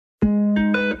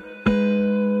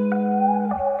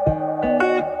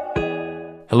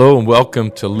Hello and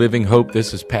welcome to Living Hope.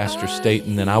 This is Pastor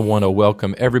Staten, and I want to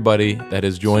welcome everybody that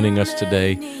is joining us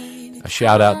today. A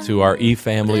shout out to our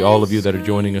e-family, all of you that are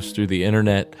joining us through the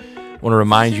internet. I want to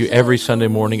remind you every Sunday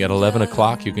morning at 11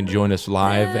 o'clock, you can join us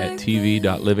live at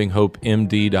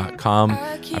tv.livinghopemd.com.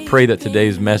 I pray that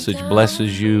today's message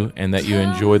blesses you and that you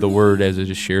enjoy the word as it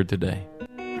is shared today.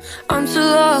 I'm too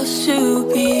lost to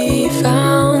be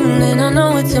found, and I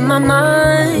know it's in my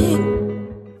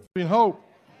mind. Living Hope.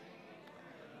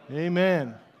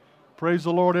 Amen. Praise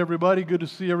the Lord, everybody. Good to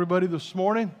see everybody this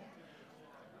morning.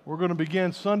 We're going to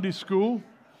begin Sunday school.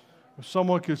 If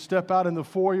someone could step out in the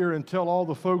foyer and tell all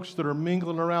the folks that are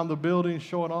mingling around the building,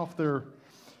 showing off their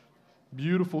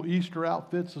beautiful Easter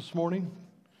outfits this morning.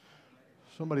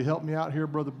 Somebody help me out here,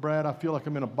 Brother Brad. I feel like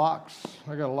I'm in a box.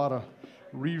 I got a lot of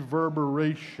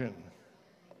reverberation.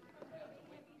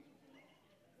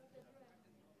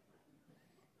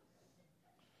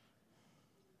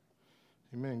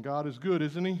 Amen. God is good,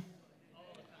 isn't He?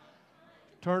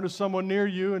 Turn to someone near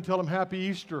you and tell them Happy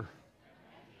Easter.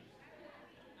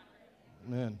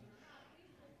 Amen.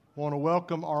 I want to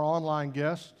welcome our online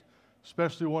guests.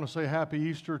 Especially want to say Happy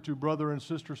Easter to Brother and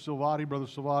Sister Silvati. Brother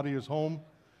Silvati is home.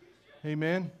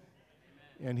 Amen.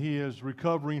 And he is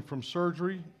recovering from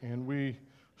surgery, and we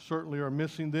certainly are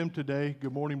missing them today.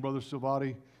 Good morning, Brother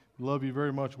Silvati. Love you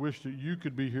very much. Wish that you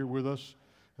could be here with us.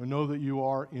 And know that you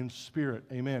are in spirit.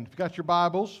 Amen. If you got your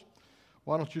Bibles,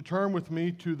 why don't you turn with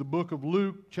me to the book of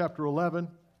Luke, chapter 11.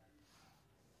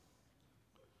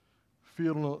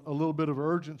 Feeling a little bit of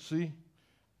urgency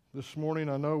this morning.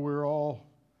 I know we're all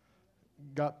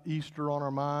got Easter on our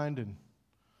mind and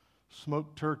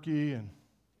smoked turkey and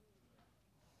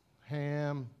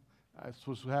ham. That's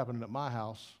what's happening at my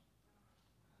house.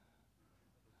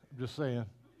 I'm just saying.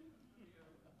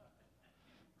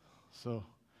 So...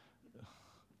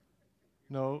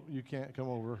 No, you can't come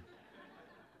over.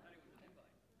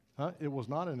 Huh? It was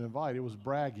not an invite. It was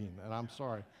bragging, and I'm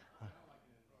sorry.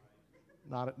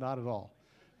 Not at all.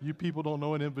 You people don't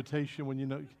know an invitation when you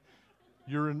know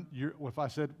if I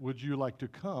said, would you like to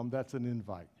come, that's an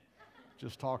invite.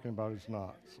 Just talking about it's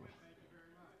not. So.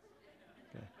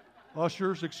 Okay.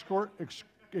 Ushers,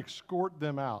 escort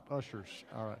them out. Ushers.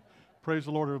 All right. Praise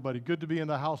the Lord, everybody. Good to be in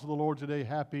the house of the Lord today.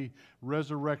 Happy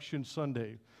Resurrection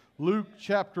Sunday. Luke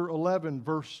chapter 11,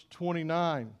 verse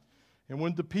 29. And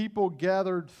when the people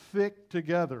gathered thick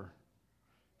together,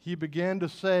 he began to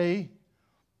say,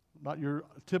 not your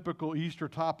typical Easter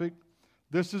topic,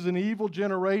 this is an evil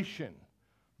generation.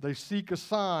 They seek a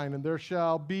sign, and there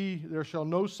shall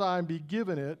no sign be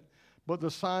given it, but the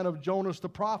sign of Jonas the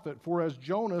prophet. For as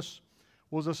Jonas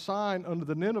was a sign unto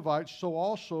the Ninevites, so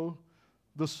also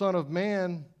the Son of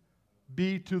Man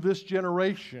be to this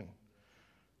generation.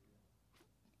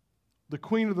 The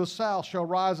queen of the south shall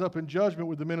rise up in judgment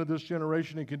with the men of this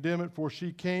generation and condemn it, for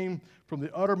she came from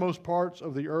the uttermost parts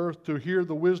of the earth to hear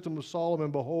the wisdom of Solomon.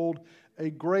 Behold, a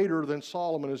greater than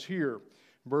Solomon is here.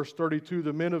 Verse 32,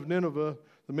 the men of Nineveh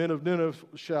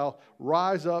shall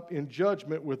rise up in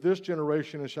judgment with this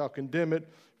generation and shall condemn it,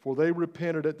 for they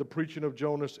repented at the preaching of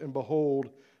Jonas, and behold,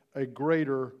 a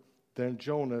greater than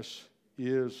Jonas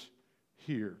is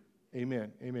here.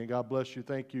 Amen. Amen. God bless you.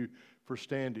 Thank you for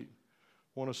standing.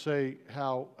 I want to say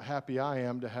how happy I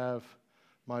am to have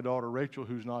my daughter Rachel,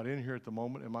 who's not in here at the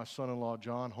moment, and my son-in-law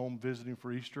John home visiting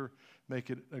for Easter. Make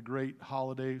it a great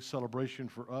holiday celebration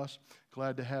for us.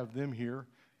 Glad to have them here,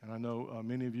 and I know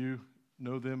many of you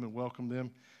know them and welcome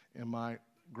them, and my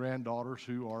granddaughters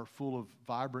who are full of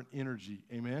vibrant energy.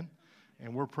 Amen?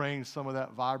 And we're praying some of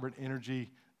that vibrant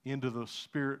energy into the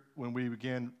Spirit when we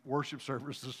began worship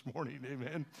service this morning.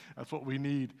 Amen? That's what we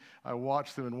need. I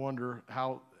watch them and wonder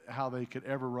how they could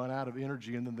ever run out of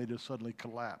energy, and then they just suddenly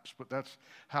collapse. But that's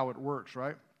how it works,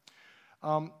 right?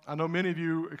 I know many of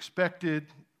you expected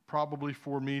probably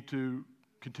for me to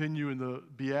continue in the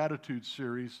Beatitudes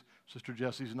series. Sister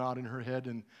Jessie's nodding her head,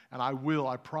 and I will,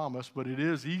 I promise, but it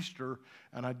is Easter,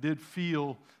 and I did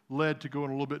feel led to go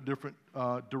in a little bit different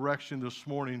direction this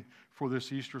morning for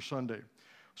this Easter Sunday.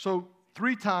 So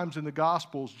 3 times in the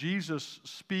Gospels, Jesus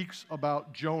speaks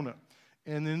about Jonah.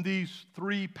 And in these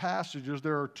 3 passages,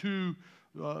 there are 2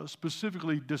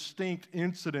 specifically distinct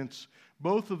incidents.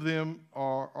 Both of them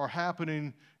are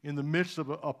happening in the midst of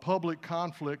a public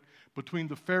conflict between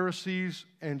the Pharisees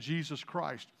and Jesus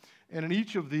Christ. And in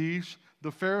each of these,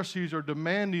 the Pharisees are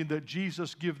demanding that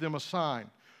Jesus give them a sign.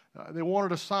 They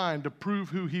wanted a sign to prove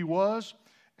who he was,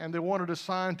 and they wanted a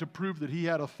sign to prove that he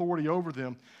had authority over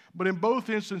them. But in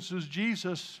both instances,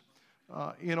 Jesus,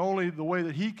 in only the way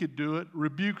that he could do it,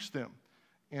 rebukes them.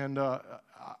 And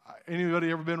anybody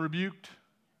ever been rebuked?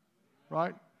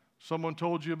 Right? Someone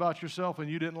told you about yourself and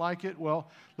you didn't like it? Well,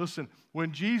 listen,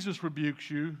 when Jesus rebukes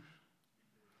you,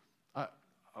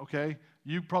 okay,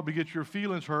 you probably get your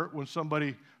feelings hurt when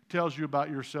somebody tells you about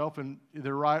yourself, and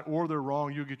they're right or they're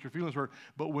wrong, you get your feelings hurt.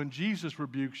 But when Jesus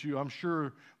rebukes you, I'm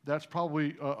sure that's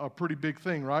probably a pretty big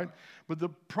thing, right? But the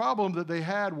problem that they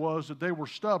had was that they were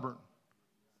stubborn.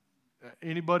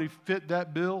 Anybody fit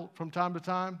that bill from time to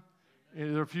time?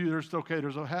 And there are a few, there's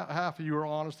half of you are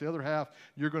honest, the other half,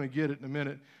 you're going to get it in a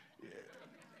minute.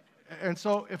 And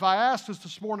so if I asked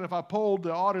this morning, if I polled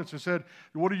the audience and said,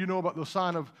 what do you know about the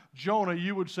sign of Jonah?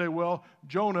 You would say, well,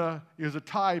 Jonah is a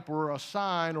type or a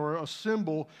sign or a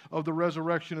symbol of the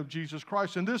resurrection of Jesus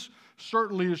Christ. And this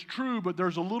certainly is true, but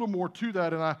there's a little more to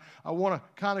that, and I want to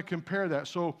kind of compare that.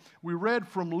 So we read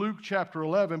from Luke chapter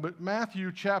 11, but Matthew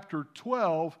chapter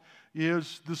 12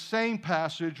 is the same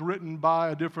passage written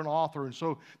by a different author. And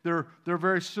so they're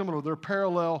very similar. They're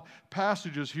parallel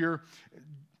passages here.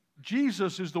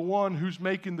 Jesus is the one who's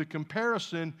making the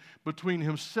comparison between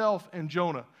himself and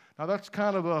Jonah. Now, that's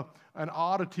kind of an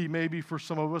oddity maybe for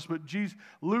some of us, but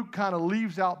Luke kind of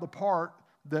leaves out the part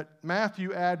that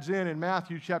Matthew adds in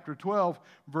Matthew chapter 12,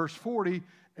 verse 40,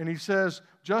 and he says,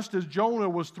 just as Jonah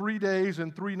was 3 days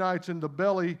and 3 nights in the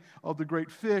belly of the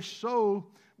great fish, so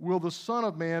will the Son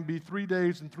of Man be 3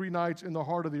 days and 3 nights in the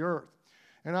heart of the earth.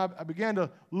 And I began to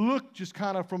look just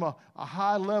kind of from a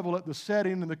high level at the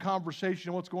setting and the conversation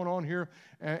and what's going on here.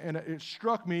 And it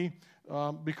struck me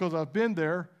because I've been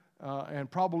there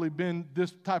and probably been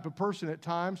this type of person at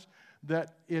times,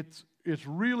 that it's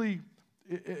really,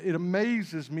 it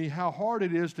amazes me how hard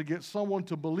it is to get someone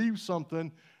to believe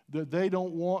something that they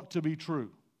don't want to be true.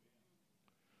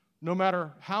 No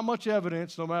matter how much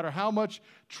evidence, no matter how much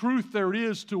truth there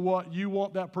is to what you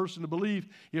want that person to believe,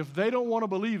 if they don't want to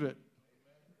believe it,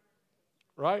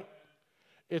 right?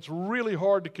 It's really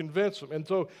hard to convince them. And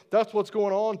so that's what's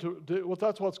going on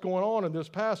that's what's going on in this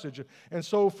passage. And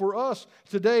so for us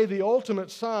today, the ultimate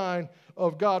sign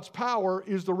of God's power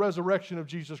is the resurrection of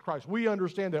Jesus Christ. We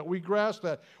understand that. We grasp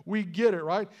that. We get it,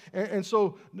 right? And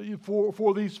so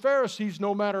for these Pharisees,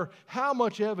 no matter how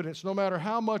much evidence, no matter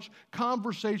how much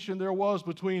conversation there was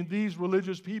between these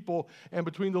religious people and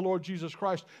between the Lord Jesus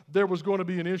Christ, there was going to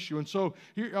be an issue. And so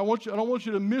here, I don't want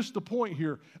you to miss the point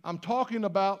here. I'm talking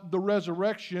about the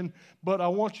resurrection, but I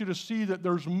want you to see that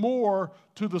there's more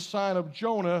to the sign of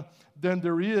Jonah than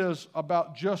there is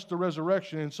about just the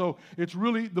resurrection. And so it's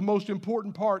really the most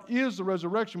important part is the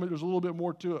resurrection, but there's a little bit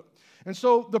more to it. And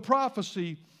so the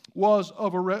prophecy was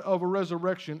of a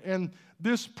resurrection. And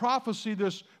this prophecy,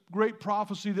 this great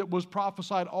prophecy that was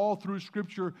prophesied all through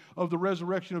Scripture of the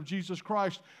resurrection of Jesus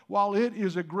Christ, while it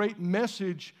is a great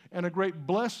message and a great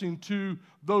blessing to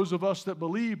those of us that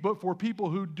believe, but for people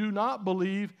who do not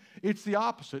believe, it's the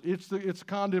opposite. It's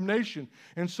condemnation.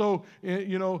 And so,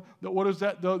 what is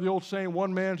that? The old saying,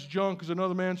 one man's junk is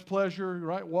another man's pleasure,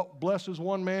 right? What blesses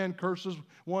one man curses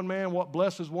one man. What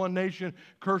blesses one nation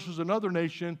curses another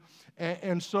nation.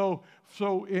 And so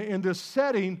in this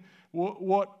setting,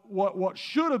 what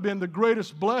should have been the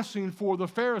greatest blessing for the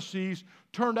Pharisees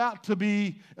turned out to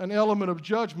be an element of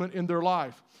judgment in their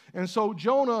life. And so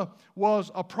Jonah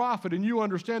was a prophet, and you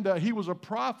understand that he was a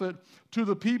prophet to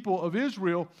the people of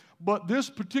Israel, but this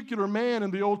particular man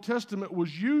in the Old Testament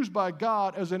was used by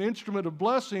God as an instrument of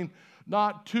blessing,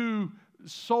 not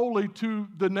solely to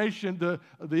the nation, the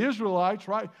Israelites,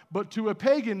 right, but to a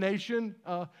pagan nation,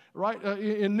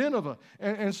 in Nineveh.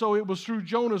 And so it was through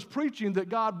Jonah's preaching that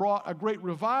God brought a great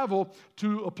revival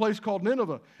to a place called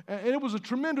Nineveh. And it was a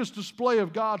tremendous display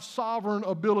of God's sovereign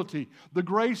ability, the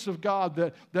grace of God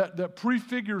that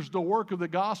prefigures the work of the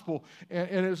gospel.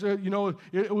 And it's,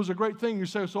 it was a great thing. You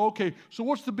say, so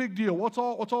what's the big deal? What's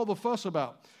all the fuss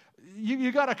about?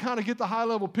 You got to kind of get the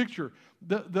high-level picture.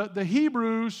 The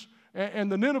Hebrews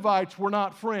and the Ninevites were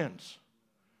not friends.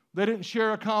 They didn't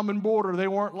share a common border. They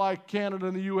weren't like Canada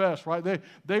and the U.S., right?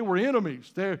 They were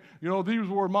enemies. These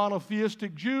were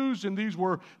monotheistic Jews, and these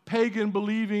were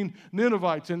pagan-believing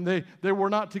Ninevites, and they were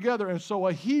not together. And so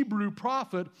a Hebrew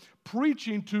prophet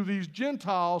preaching to these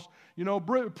Gentiles,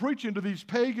 preaching to these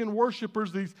pagan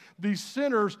worshipers, these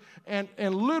sinners, and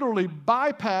literally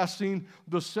bypassing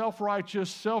the self-righteous,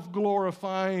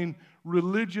 self-glorifying,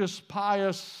 religious,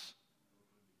 pious,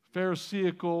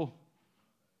 Pharisaical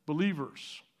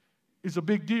believers is a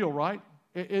big deal, right?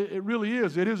 It really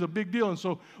is. It is a big deal. And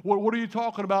so what are you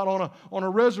talking about on a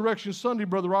Resurrection Sunday,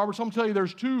 Brother Roberts? I'm telling you,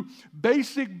 there's two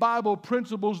basic Bible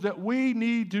principles that we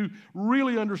need to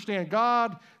really understand.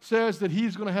 God says that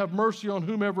He's going to have mercy on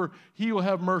whomever He will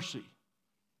have mercy.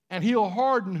 And He'll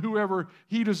harden whoever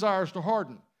He desires to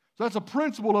harden. So that's a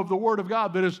principle of the Word of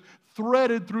God that is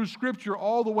threaded through Scripture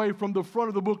all the way from the front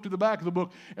of the book to the back of the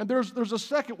book. And there's a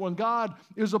second one. God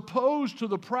is opposed to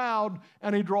the proud,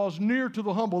 and He draws near to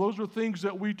the humble. Those are things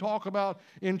that we talk about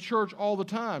in church all the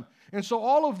time. And so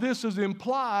all of this is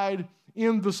implied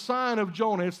in the sign of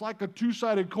Jonah. It's like a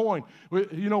two-sided coin.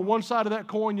 You know, one side of that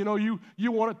coin, you know, you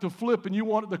want it to flip and you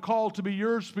want the call to be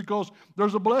yours because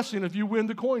there's a blessing if you win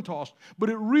the coin toss. But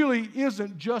it really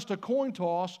isn't just a coin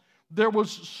toss. There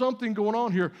was something going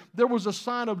on here. There was a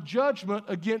sign of judgment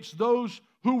against those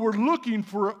who were looking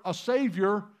for a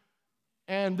Savior,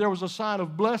 and there was a sign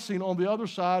of blessing on the other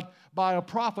side by a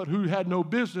prophet who had no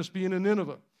business being in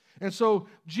Nineveh. And so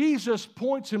Jesus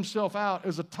points Himself out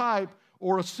as a type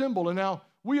or a symbol. And now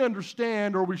we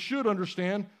understand, or we should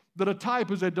understand, that a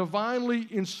type is a divinely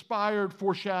inspired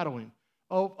foreshadowing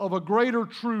of a greater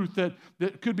truth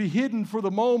that could be hidden for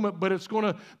the moment, but it's going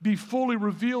to be fully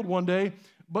revealed one day.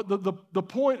 But the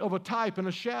point of a type and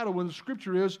a shadow in the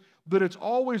Scripture is that it's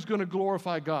always going to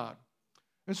glorify God.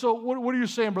 And so what are you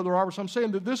saying, Brother Roberts? I'm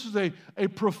saying that this is a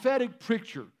prophetic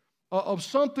picture of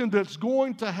something that's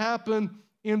going to happen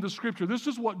in the Scripture. This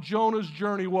is what Jonah's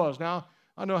journey was. Now,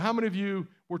 I know how many of you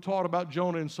were taught about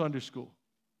Jonah in Sunday school,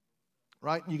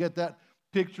 right? You get that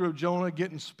picture of Jonah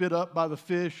getting spit up by the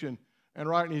fish, and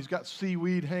he's got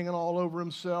seaweed hanging all over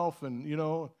himself, and, you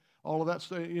know, all of that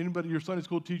stuff. Anybody, your Sunday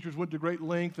school teachers went to great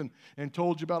length and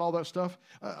told you about all that stuff.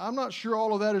 I'm not sure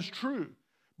all of that is true.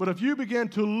 But if you begin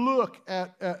to look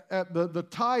at the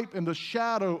type and the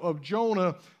shadow of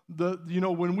Jonah,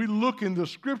 when we look in the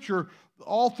Scripture,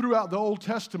 all throughout the Old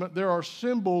Testament, there are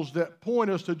symbols that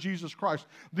point us to Jesus Christ.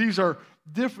 These are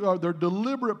they're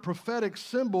deliberate prophetic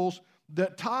symbols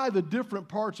that tie the different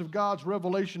parts of God's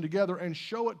revelation together and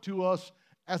show it to us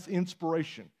as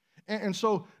inspiration. And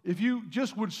so if you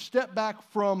just would step back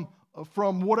from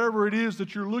whatever it is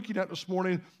that you're looking at this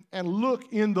morning and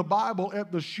look in the Bible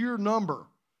at the sheer number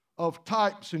of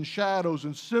types and shadows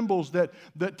and symbols that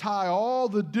tie all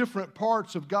the different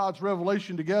parts of God's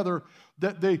revelation together,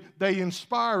 that they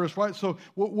inspire us, right? So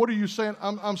what are you saying?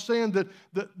 I'm saying that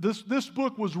this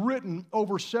book was written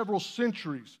over several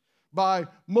centuries by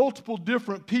multiple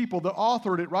different people that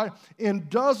authored it, right, in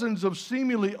dozens of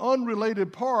seemingly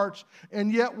unrelated parts,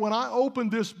 and yet when I opened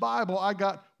this Bible, I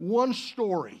got one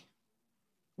story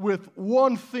with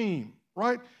one theme,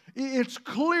 right? It's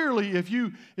clearly, if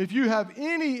you have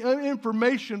any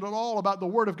information at all about the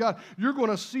Word of God, you're going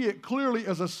to see it clearly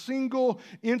as a single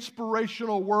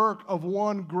inspirational work of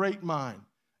one great mind.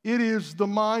 It is the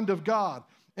mind of God.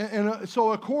 And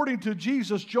so according to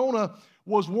Jesus, Jonah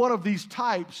was one of these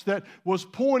types that was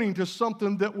pointing to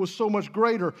something that was so much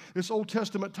greater, this Old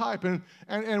Testament type.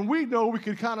 And we know we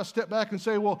could kind of step back and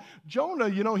say, well, Jonah,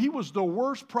 you know, he was the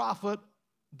worst prophet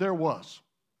there was.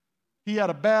 He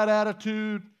had a bad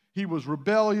attitude. He was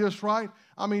rebellious, right?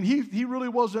 I mean, he really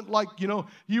wasn't like, you know,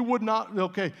 you would not,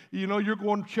 okay, you know, you're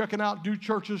going checking out, do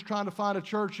churches, trying to find a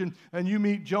church, and you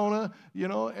meet Jonah, you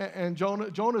know, and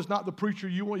Jonah's not the preacher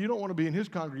you want. You don't want to be in his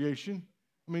congregation.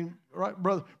 I mean, right,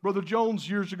 Brother Jones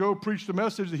years ago preached a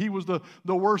message that he was the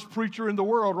worst preacher in the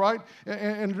world, right?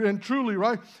 And truly,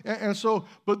 right? And so,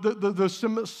 but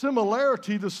the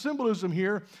similarity, the symbolism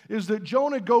here is that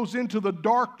Jonah goes into the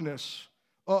darkness,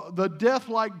 the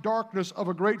death-like darkness of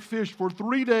a great fish for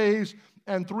 3 days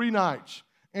and 3 nights.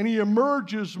 And he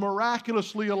emerges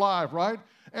miraculously alive, right?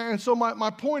 And so my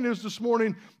point is this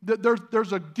morning that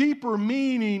there's a deeper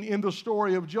meaning in the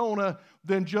story of Jonah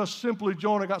than just simply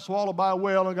Jonah got swallowed by a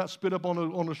whale and got spit up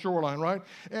on the shoreline, right?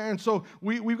 And so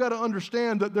we've got to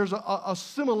understand that there's a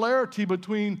similarity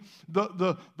between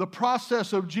the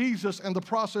process of Jesus and the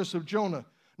process of Jonah.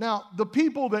 Now, the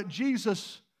people that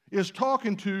Jesus is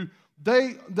talking to,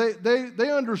 they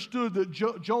understood that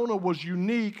Jonah was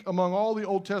unique among all the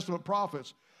Old Testament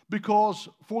prophets because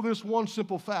for this one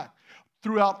simple fact.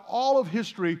 Throughout all of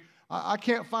history, I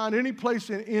can't find any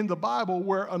place in the Bible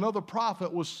where another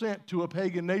prophet was sent to a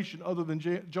pagan nation other than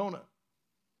Jonah.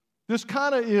 This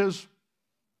kind of is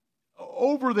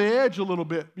over the edge a little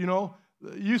bit, you know.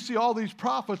 You see all these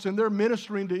prophets and they're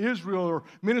ministering to Israel or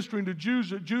ministering to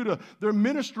Judah. They're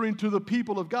ministering to the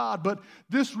people of God. But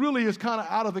this really is kind of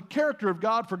out of the character of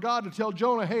God for God to tell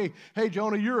Jonah, hey,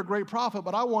 Jonah, you're a great prophet,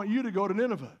 but I want you to go to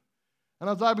Nineveh. And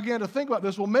as I began to think about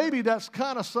this, well, maybe that's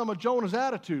kind of some of Jonah's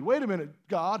attitude. Wait a minute,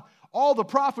 God. All the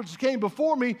prophets came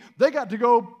before me. They got to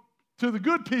go to the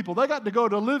good people. They got to go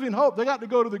to Living Hope. They got to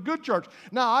go to the good church.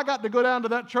 Now, I got to go down to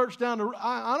that church down to,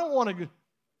 I don't want to,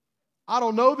 I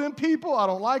don't know them people. I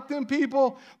don't like them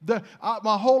people.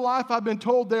 My whole life I've been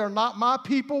told they are not my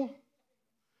people.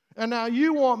 And now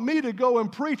you want me to go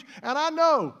and preach. And I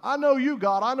know you,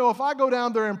 God. I know if I go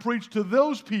down there and preach to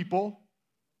those people,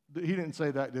 He didn't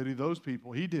say that, did he? Those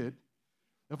people. He did.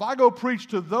 If I go preach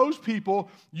to those people,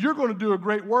 you're going to do a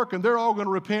great work, and they're all going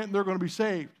to repent, and they're going to be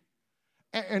saved.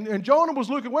 And Jonah was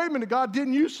looking, wait a minute, God,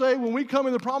 didn't you say when we come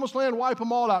in the promised land, wipe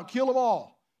them all out, kill them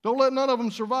all? Don't let none of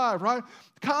them survive, right?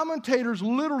 Commentators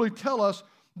literally tell us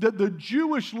that the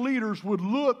Jewish leaders would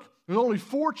look, there's only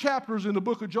 4 chapters in the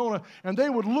book of Jonah, and they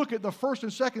would look at the 1st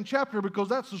and 2nd chapter because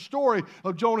that's the story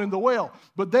of Jonah and the whale.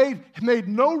 But they made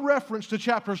no reference to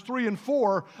chapters 3 and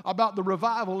 4 about the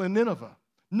revival in Nineveh.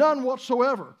 None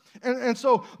whatsoever. And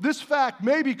so this fact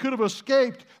maybe could have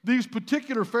escaped these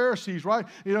particular Pharisees, right?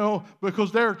 You know,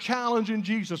 because they're challenging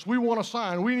Jesus. We want a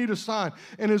sign. We need a sign.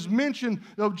 And his mention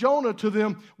of Jonah to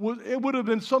them, it would have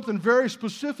been something very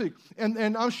specific.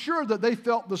 And I'm sure that they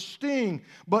felt the sting.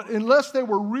 But unless they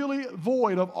were really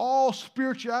void of all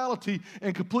spirituality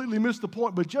and completely missed the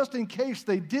point, but just in case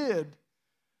they did,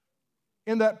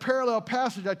 in that parallel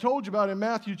passage I told you about in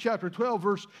Matthew chapter 12,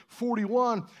 verse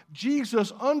 41,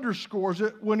 Jesus underscores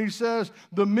it when he says,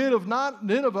 the men of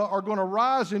Nineveh are going to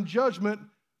rise in judgment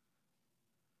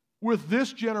with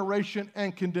this generation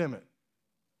and condemn it.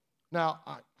 Now,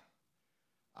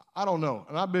 I don't know,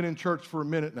 and I've been in church for a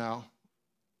minute now.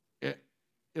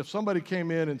 If somebody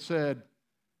came in and said,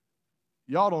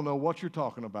 y'all don't know what you're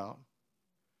talking about,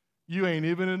 you ain't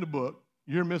even in the book,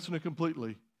 you're missing it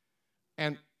completely,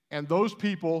 and those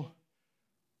people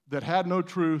that had no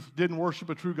truth, didn't worship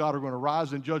a true God, are going to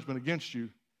rise in judgment against you.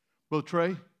 Brother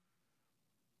Trey,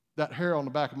 that hair on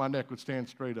the back of my neck would stand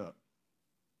straight up.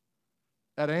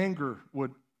 That anger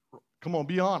would, come on,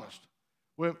 be honest.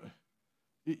 Well,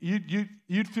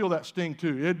 you'd feel that sting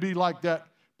too. It'd be like that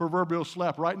proverbial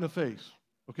slap right in the face,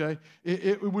 okay?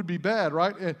 It would be bad,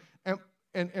 right?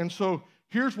 And so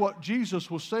here's what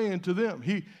Jesus was saying to them.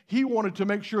 He wanted to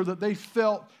make sure that they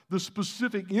felt the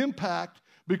specific impact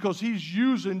because he's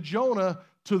using Jonah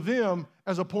to them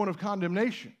as a point of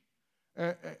condemnation.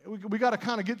 We got to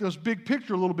kind of get this big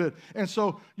picture a little bit. And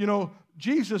so, you know,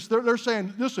 Jesus, they're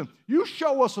saying, listen, you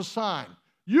show us a sign.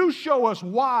 You show us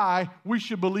why we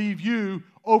should believe you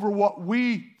over what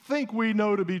we think we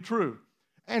know to be true.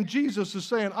 And Jesus is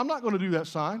saying, I'm not going to do that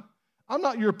sign. I'm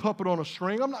not your puppet on a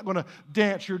string. I'm not going to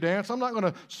dance your dance. I'm not going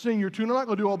to sing your tune. I'm not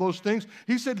going to do all those things.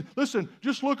 He said, listen,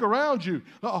 just look around you.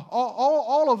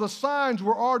 All of the signs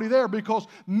were already there because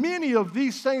many of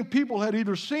these same people had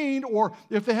either seen or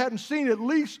if they hadn't seen, at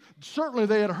least certainly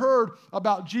they had heard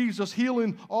about Jesus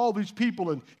healing all these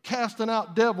people and casting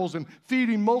out devils and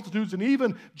feeding multitudes and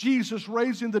even Jesus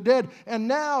raising the dead. And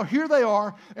now here they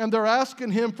are and they're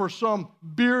asking him for some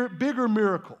bigger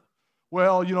miracle.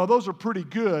 Well, you know, those are pretty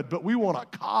good, but we want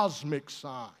a cosmic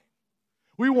sign.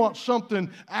 We want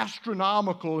something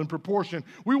astronomical in proportion.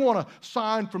 We want a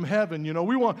sign from heaven, you know.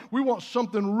 We want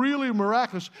something really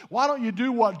miraculous. Why don't you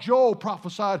do what Joel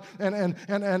prophesied and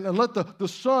let the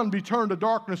sun be turned to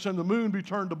darkness and the moon be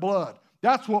turned to blood?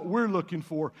 That's what we're looking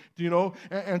for, you know.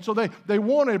 And so they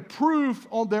wanted proof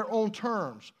on their own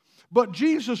terms. But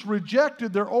Jesus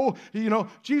rejected their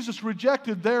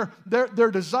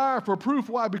desire for proof.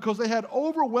 Why? Because they had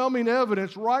overwhelming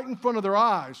evidence right in front of their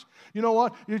eyes. You know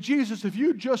what? Jesus, if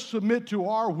you just submit to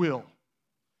our will,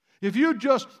 if you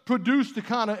just produce the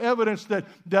kind of evidence that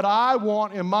I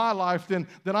want in my life, then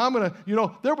I'm going to, you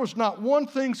know, there was not one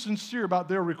thing sincere about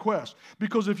their request.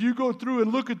 Because if you go through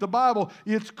and look at the Bible,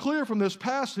 it's clear from this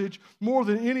passage, more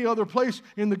than any other place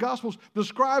in the Gospels, the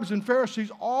scribes and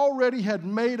Pharisees already had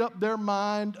made up their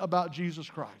mind about Jesus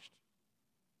Christ.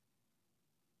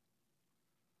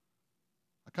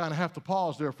 I kind of have to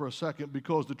pause there for a second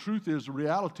because the truth is, the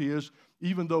reality is,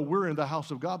 even though we're in the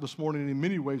house of God this morning, in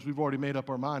many ways we've already made up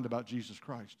our mind about Jesus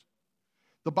Christ.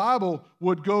 The Bible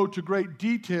would go to great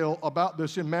detail about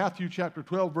this in Matthew chapter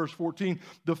 12, verse 14.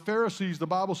 The Pharisees, the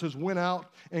Bible says, went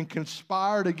out and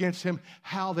conspired against him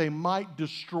how they might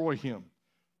destroy him.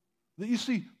 You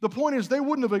see, the point is they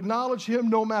wouldn't have acknowledged him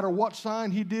no matter what sign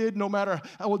he did, no matter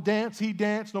what dance he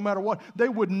danced, no matter what. They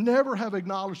would never have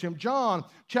acknowledged him. John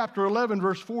chapter 11,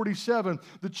 verse 47,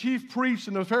 the chief priests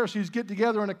and the Pharisees get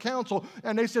together in a council,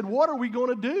 and they said, what are we going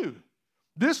to do?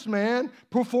 This man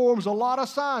performs a lot of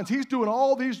signs. He's doing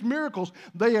all these miracles.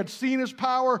 They had seen his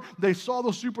power. They saw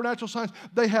the supernatural signs.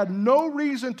 They had no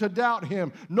reason to doubt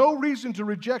him, no reason to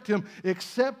reject him,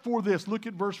 except for this. Look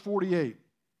at verse 48.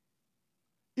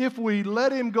 If we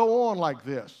let him go on like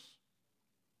this,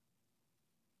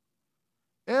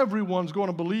 everyone's going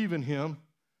to believe in him.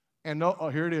 And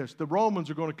here it is. The Romans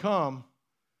are going to come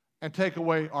and take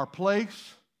away our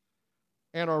place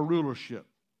and our rulership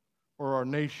or our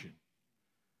nation.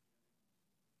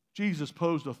 Jesus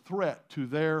posed a threat to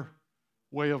their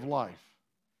way of life.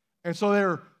 And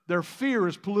so their fear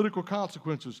is political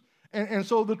consequences. And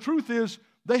so the truth is,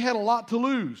 they had a lot to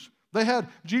lose. They had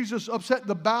Jesus upset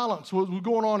the balance what was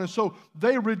going on, and so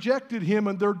they rejected him,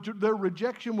 and their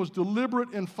rejection was deliberate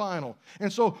and final.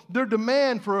 And so their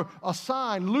demand for a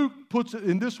sign, Luke puts it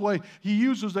in this way. He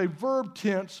uses a verb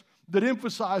tense that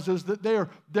emphasizes that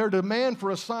their demand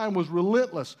for a sign was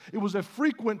relentless. It was a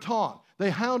frequent taunt. They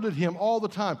hounded him all the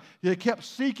time. They kept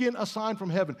seeking a sign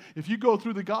from heaven. If you go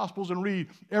through the Gospels and read,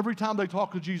 every time they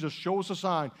talk to Jesus, show us a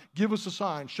sign, give us a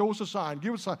sign, show us a sign,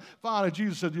 give us a sign. Finally,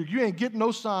 Jesus said, you ain't getting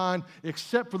no sign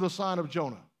except for the sign of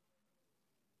Jonah.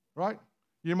 Right?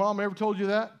 Your mom ever told you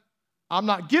that? I'm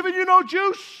not giving you no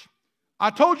juice.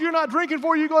 I told you you're not drinking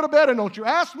before you go to bed, and don't you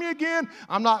ask me again.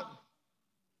 I'm not.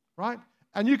 Right?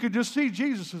 And you could just see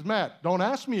Jesus is mad. Don't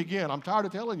ask me again. I'm tired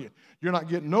of telling you. You're not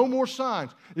getting no more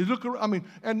signs.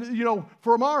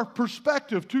 From our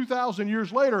perspective, 2,000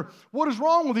 years later, what is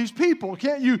wrong with these people?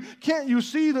 Can't you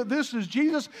see that this is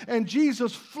Jesus? And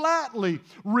Jesus flatly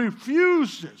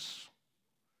refuses.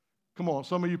 Come on,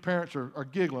 some of you parents are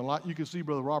giggling. Like you can see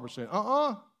Brother Robert saying,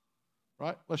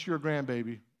 right? Unless you're a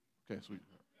grandbaby. Okay, sweet.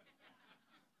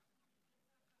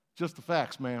 Just the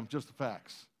facts, ma'am, just the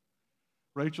facts.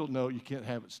 Rachel, no, you can't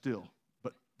have it still.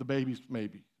 But the babies,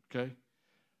 maybe, okay?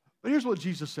 But here's what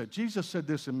Jesus said. Jesus said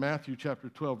this in Matthew chapter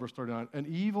 12, verse 39. An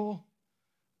evil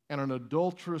and an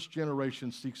adulterous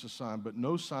generation seeks a sign, but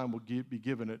no sign will be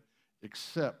given it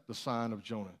except the sign of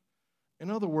Jonah.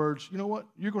 In other words, you know what?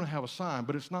 You're going to have a sign,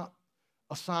 but it's not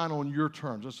a sign on your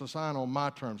terms. It's a sign on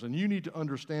my terms, and you need to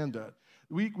understand that.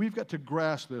 We've got to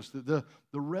grasp this, that the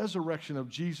resurrection of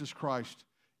Jesus Christ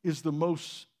is the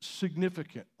most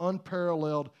significant,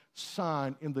 unparalleled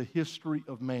sign in the history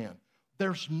of man.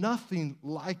 There's nothing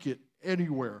like it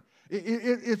anywhere.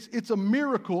 It's a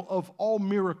miracle of all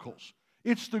miracles.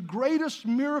 It's the greatest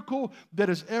miracle that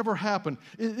has ever happened.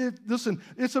 Listen,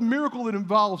 it's a miracle that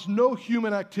involves no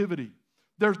human activity.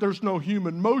 There's no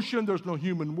human motion. There's no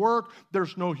human work.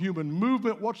 There's no human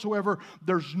movement whatsoever.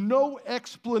 There's no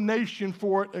explanation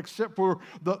for it except for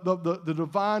the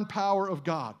divine power of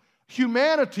God.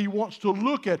 Humanity wants to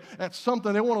look at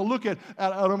something. They want to look at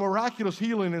a miraculous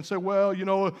healing and say, well, you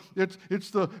know, it's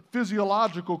the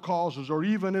physiological causes, or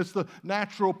even it's the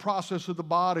natural process of the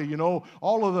body. You know,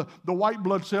 all of the white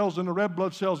blood cells and the red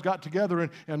blood cells got together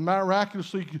and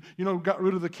miraculously, you know, got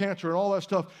rid of the cancer and all that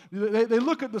stuff. They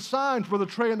look at the signs for the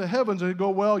tray in the heavens and they go,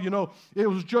 well, you know, it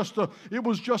was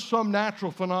just some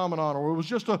natural phenomenon, or it was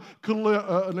just an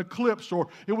eclipse, or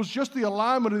it was just the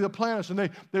alignment of the planets, and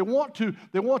they want to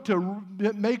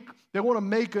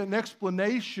make an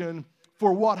explanation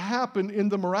for what happened in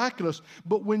the miraculous.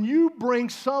 But when you bring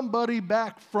somebody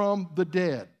back from the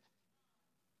dead,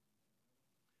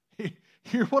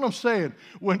 hear what I'm saying?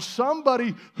 When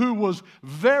somebody who was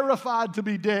verified to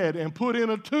be dead and put in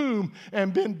a tomb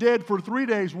and been dead for 3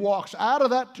 days walks out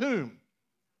of that tomb,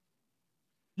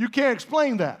 you can't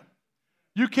explain that.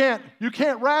 You can't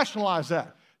rationalize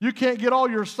that. You can't get all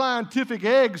your scientific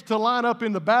eggs to line up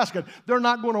in the basket. They're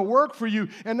not going to work for you.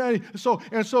 And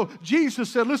so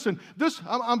Jesus said, listen,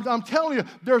 I'm telling you,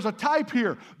 there's a type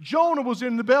here. Jonah was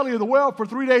in the belly of the whale for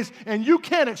 3 days, and you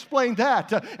can't explain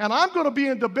that. And I'm going to be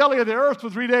in the belly of the earth for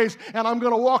 3 days, and I'm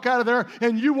going to walk out of there,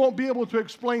 and you won't be able to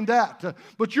explain that.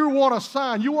 But you want a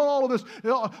sign. You want all of this.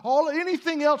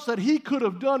 Anything else that he could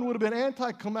have done would have been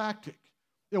anticlimactic.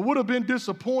 It would have been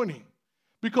disappointing.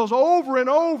 Because over and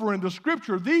over in the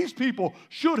Scripture, these people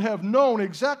should have known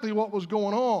exactly what was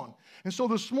going on. And so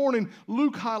this morning,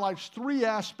 Luke highlights 3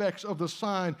 aspects of the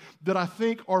sign that I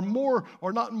think are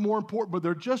not more important, but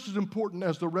they're just as important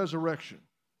as the resurrection.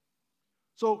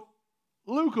 So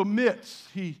Luke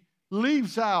he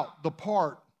leaves out the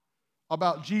part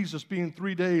about Jesus being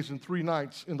 3 days and 3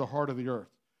 nights in the heart of the earth.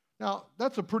 Now,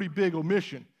 that's a pretty big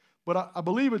omission, but I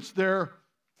believe it's there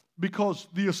because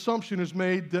the assumption is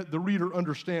made that the reader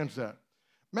understands that.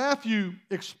 Matthew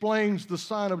explains the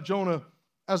sign of Jonah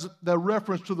as the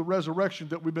reference to the resurrection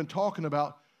that we've been talking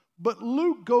about, but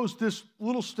Luke goes this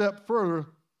little step further,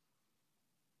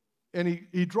 and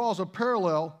he draws a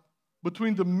parallel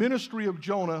between the ministry of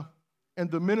Jonah and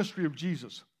the ministry of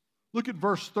Jesus. Look at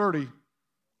verse 30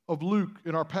 of Luke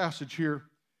in our passage here.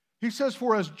 He says,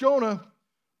 "For as Jonah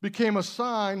became a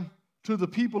sign to the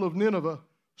people of Nineveh,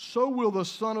 so will the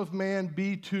Son of Man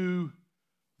be to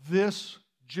this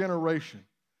generation."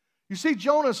 You see,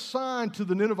 Jonah's sign to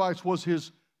the Ninevites was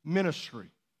his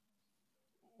ministry.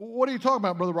 What are you talking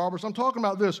about, Brother Roberts? I'm talking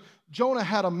about this. Jonah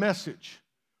had a message.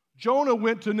 Jonah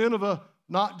went to Nineveh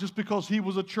not just because he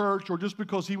was a church or just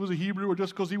because he was a Hebrew or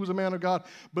just because he was a man of God,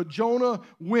 but Jonah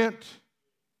went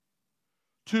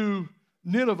to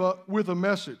Nineveh with a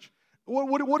message.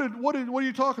 What are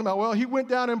you talking about? Well, he went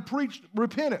down and preached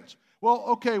repentance. Well,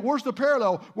 okay, where's the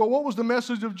parallel? Well, what was the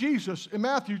message of Jesus? In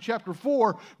Matthew chapter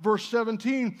 4, verse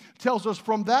 17 tells us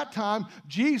from that time,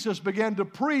 Jesus began to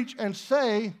preach and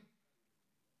say,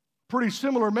 pretty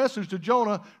similar message to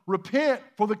Jonah, repent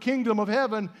for the kingdom of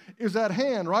heaven is at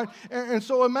hand, right? And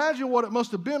so imagine what it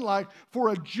must have been like for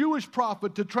a Jewish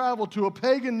prophet to travel to a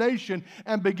pagan nation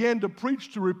and begin to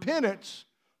preach to repentance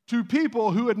to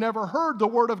people who had never heard the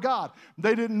word of God.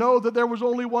 They didn't know that there was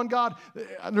only one God.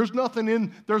 There's nothing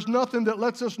that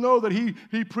lets us know that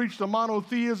he preached a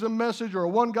monotheism message or a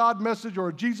one God message or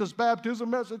a Jesus baptism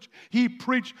message. He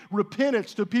preached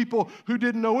repentance to people who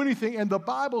didn't know anything. And the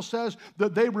Bible says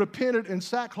that they repented in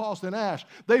sackcloth and ash.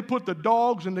 They put the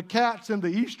dogs and the cats and the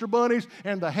Easter bunnies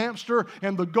and the hamster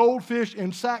and the goldfish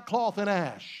in sackcloth and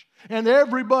ash. And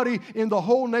everybody in the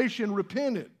whole nation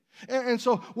repented. And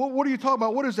so, what are you talking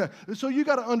about? What is that? So you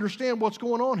got to understand what's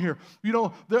going on here. You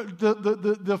know,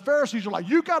 the Pharisees are like,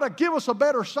 you got to give us a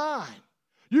better sign.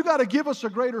 You got to give us a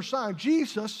greater sign.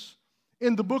 Jesus,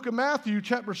 in the book of Matthew,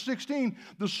 chapter 16,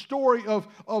 the story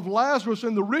of Lazarus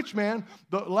and the rich man.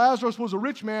 Lazarus was a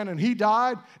rich man, and he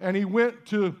died, and he went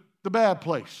to the bad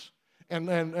place.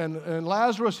 And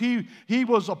Lazarus, he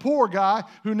was a poor guy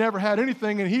who never had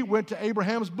anything, and he went to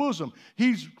Abraham's bosom.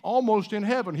 He's almost in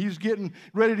heaven. He's getting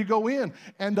ready to go in.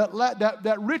 And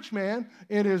that rich man,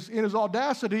 in his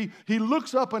audacity, he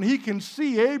looks up and he can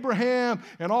see Abraham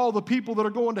and all the people that are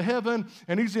going to heaven,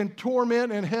 and he's in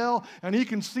torment in hell, and he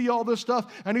can see all this stuff.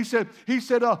 And he said,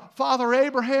 Father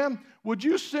Abraham, would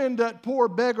you send that poor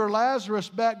beggar Lazarus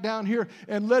back down here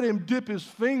and let him dip his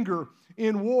finger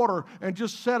in water and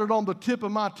just set it on the tip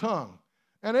of my tongue?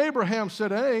 And Abraham said,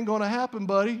 that ain't going to happen,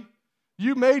 buddy.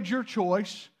 You made your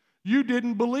choice. You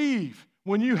didn't believe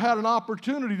when you had an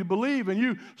opportunity to believe, and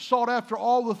you sought after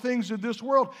all the things of this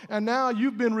world, and now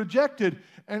you've been rejected.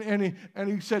 And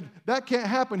he said, that can't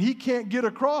happen. He can't get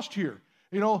across here.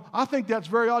 You know, I think that's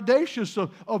very audacious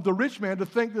of the rich man to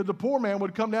think that the poor man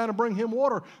would come down and bring him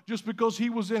water just because he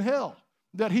was in hell,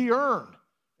 that he earned.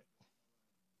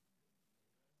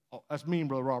 Oh, that's mean,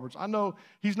 Brother Roberts. I know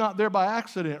he's not there by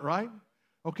accident, right?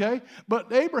 Okay? But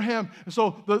Abraham,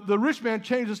 so the rich man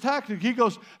changed his tactic. He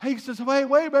says, wait,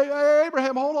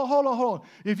 Abraham, hold on.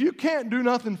 If you can't do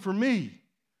nothing for me,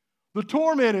 the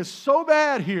torment is so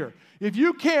bad here. If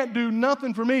you can't do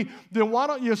nothing for me, then why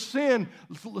don't you send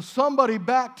somebody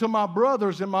back to my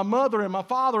brothers and my mother and my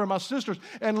father and my sisters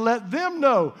and let them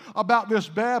know about this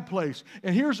bad place?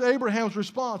 And here's Abraham's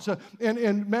response.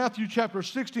 In Matthew chapter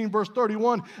 16, verse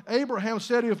 31, Abraham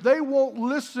said, if they won't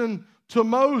listen to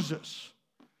Moses,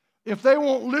 if they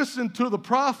won't listen to the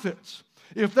prophets,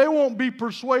 if they won't be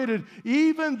persuaded,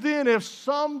 even then if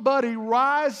somebody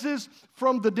rises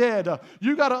from the dead,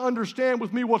 you got to understand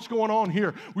with me what's going on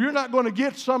here. We're not going to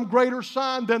get some greater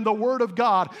sign than the Word of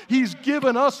God. He's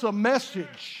given us a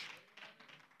message.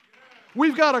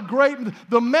 We've got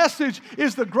the message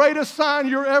is the greatest sign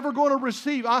you're ever going to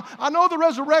receive. I know the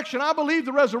resurrection. I believe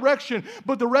the resurrection.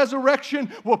 But the resurrection,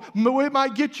 well, it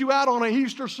might get you out on an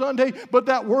Easter Sunday, but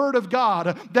that Word of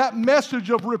God, that message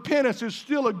of repentance is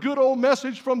still a good old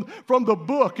message from the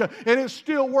book. And it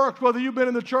still works whether you've been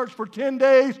in the church for 10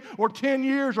 days or 10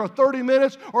 years or 30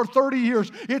 minutes or 30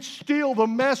 years. It's still the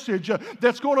message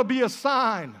that's going to be a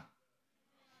sign.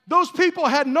 Those people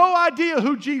had no idea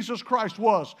who Jesus Christ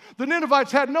was. The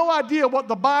Ninevites had no idea what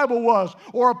the Bible was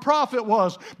or a prophet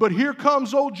was. But here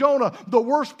comes old Jonah, the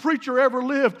worst preacher ever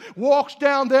lived, walks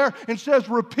down there and says,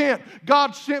 repent.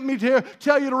 God sent me to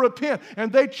tell you to repent.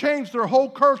 And they changed their whole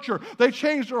culture. They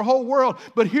changed their whole world.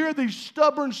 But here these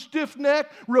stubborn,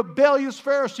 stiff-necked, rebellious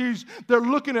Pharisees, they're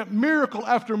looking at miracle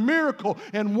after miracle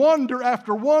and wonder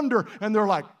after wonder. And they're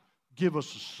like, give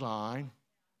us a sign.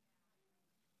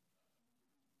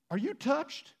 Are you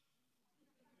touched?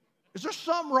 Is there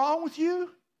something wrong with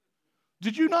you?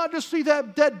 Did you not just see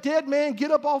that dead man get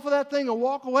up off of that thing and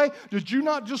walk away? Did you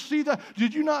not just see that?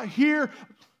 Did you not hear?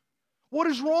 What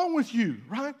is wrong with you,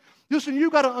 right? Listen, you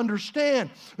got to understand,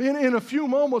 in a few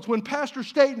moments when Pastor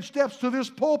Staten steps to this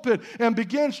pulpit and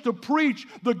begins to preach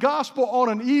the gospel on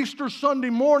an Easter Sunday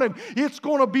morning, it's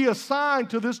going to be a sign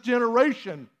to this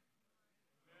generation.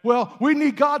 Well, we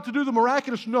need God to do the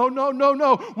miraculous.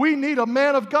 No. We need a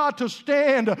man of God to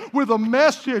stand with a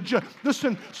message.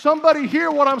 Listen, somebody hear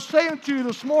what I'm saying to you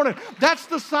this morning. That's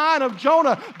the sign of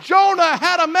Jonah. Jonah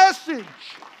had a message.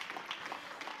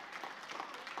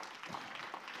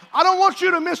 I don't want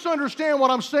you to misunderstand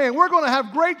what I'm saying. We're going to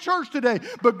have great church today,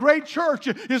 but great church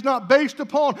is not based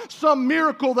upon some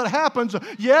miracle that happens.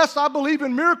 Yes, I believe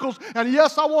in miracles, and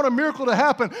yes, I want a miracle to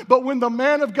happen, but when the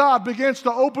man of God begins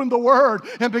to open the Word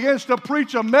and begins to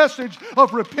preach a message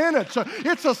of repentance,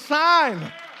 it's a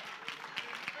sign.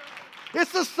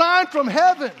 It's a sign from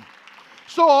heaven.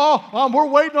 So we're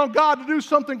waiting on God to do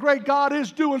something great. God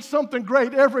is doing something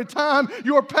great every time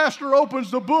your pastor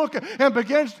opens the book and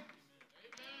begins.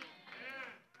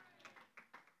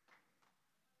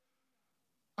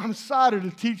 I'm excited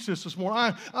to teach this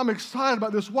morning. I'm excited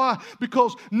about this. Why?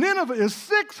 Because Nineveh is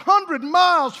 600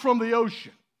 miles from the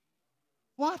ocean.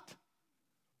 What?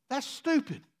 That's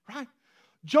stupid, right?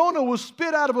 Jonah was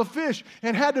spit out of a fish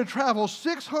and had to travel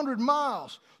 600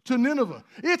 miles to Nineveh.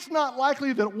 It's not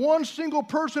likely that one single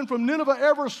person from Nineveh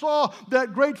ever saw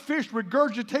that great fish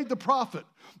regurgitate the prophet.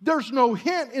 There's no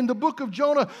hint in the book of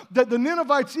Jonah that the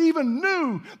Ninevites even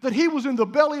knew that he was in the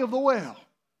belly of the whale.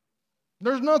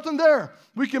 There's nothing there.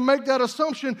 We can make that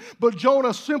assumption, but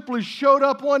Jonah simply showed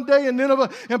up one day in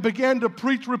Nineveh and began to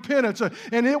preach repentance.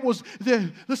 And it was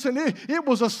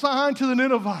a sign to the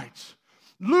Ninevites.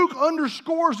 Luke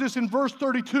underscores this in verse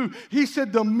 32. He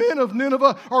said the men of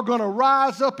Nineveh are going to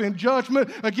rise up in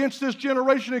judgment against this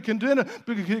generation and condemn it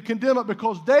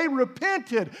because they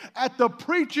repented at the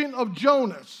preaching of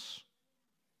Jonas.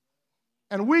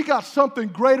 And we got something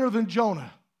greater than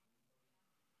Jonah.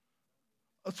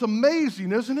 It's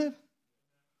amazing, isn't it?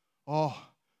 Oh,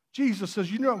 Jesus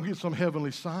says, you're not going to get some heavenly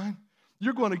sign.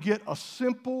 You're going to get a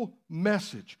simple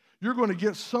message. You're going to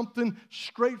get something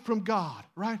straight from God,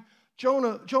 right?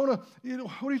 Jonah, you know,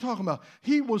 what are you talking about?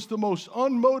 He was the most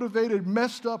unmotivated,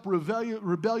 messed up,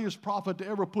 rebellious prophet to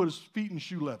ever put his feet in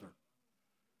shoe leather.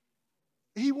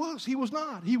 He was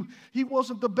not. He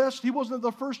wasn't the best. He wasn't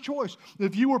the first choice.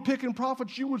 If you were picking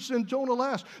prophets, you would send Jonah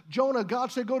last. Jonah,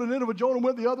 God said, go to Nineveh. Jonah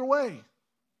went the other way.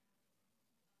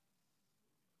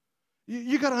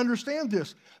 You got to understand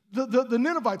this. The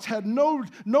Ninevites had no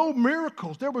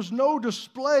miracles. There was no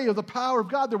display of the power of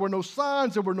God. There were no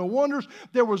signs. There were no wonders.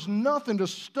 There was nothing to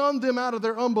stun them out of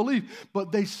their unbelief.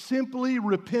 But they simply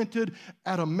repented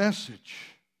at a message.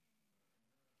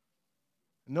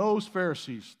 And those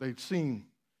Pharisees, they'd seen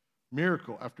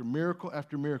miracle after miracle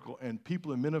after miracle, and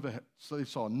people in Nineveh, they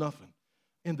saw nothing.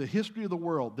 In the history of the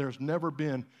world, there's never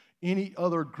been any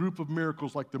other group of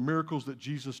miracles like the miracles that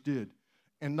Jesus did.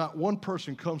 And not one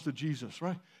person comes to Jesus,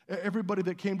 right? Everybody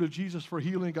that came to Jesus for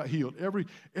healing got healed. And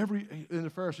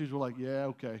the Pharisees were like, yeah,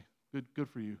 okay, good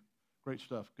for you. Great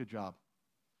stuff, good job.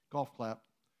 Golf clap.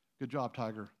 Good job,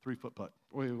 Tiger. 3-foot putt.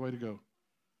 Way to go.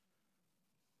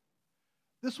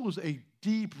 This was a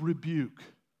deep rebuke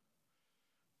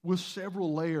with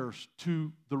several layers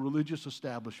to the religious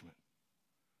establishment.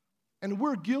 And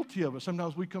we're guilty of it.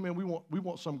 Sometimes we come in, we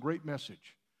want some great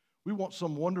message. We want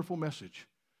some wonderful message.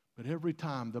 But every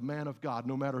time the man of God,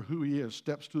 no matter who he is,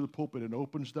 steps to the pulpit and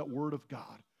opens that word of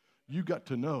God, you got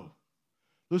to know.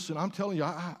 Listen, I'm telling you,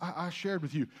 I shared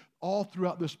with you all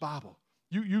throughout this Bible.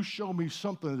 You show me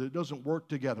something that doesn't work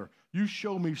together. You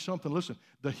show me something. Listen,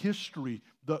 the history,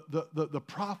 the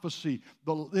prophecy,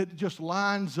 it just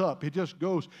lines up. It just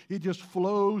goes. It just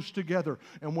flows together.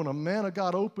 And when a man of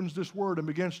God opens this word and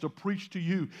begins to preach to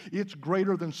you, it's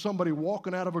greater than somebody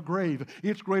walking out of a grave.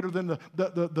 It's greater than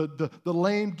the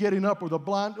lame getting up or the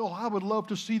blind. Oh, I would love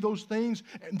to see those things.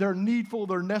 And they're needful,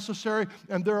 they're necessary,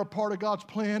 and they're a part of God's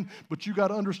plan. But you got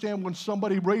to understand when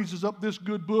somebody raises up this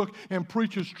good book and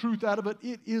preaches truth out of it,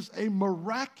 it is a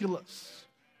miraculous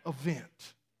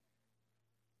event.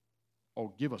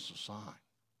 Oh, give us a sign.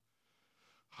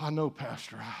 I know,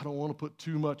 Pastor, I don't want to put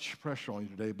too much pressure on you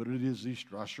today, but it is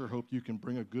Easter. I sure hope you can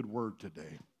bring a good word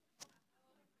today.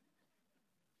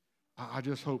 I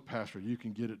just hope, Pastor, you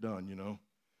can get it done, you know.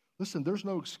 Listen, there's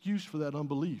no excuse for that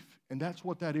unbelief, and that's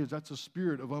what that is. That's a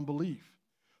spirit of unbelief.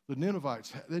 The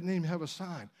Ninevites, they didn't even have a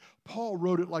sign. Paul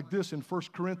wrote it like this in 1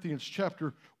 Corinthians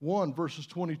chapter 1, verses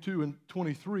 22 and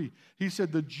 23. He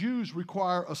said, the Jews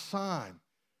require a sign,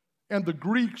 and the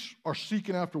Greeks are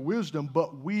seeking after wisdom,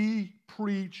 but we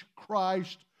preach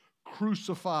Christ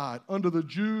crucified. Unto the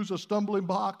Jews a stumbling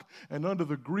block, and unto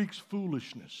the Greeks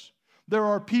foolishness. There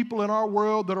are people in our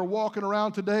world that are walking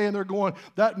around today and they're going,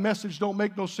 that message don't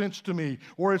make no sense to me,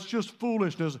 or it's just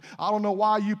foolishness. I don't know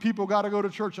why you people got to go to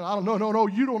church. And I don't know. No,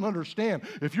 you don't understand.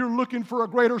 If you're looking for a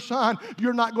greater sign,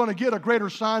 you're not going to get a greater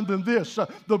sign than this.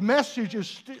 The message is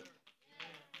still.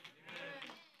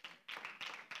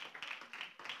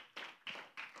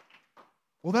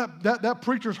 Well, that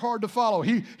preacher's hard to follow.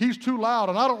 He's too loud,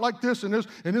 and I don't like this and this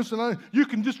and this and that. You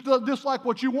can just dislike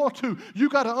what you want to. You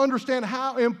got to understand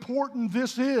how important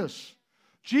this is.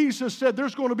 Jesus said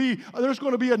there's going to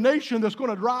be a nation that's going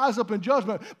to rise up in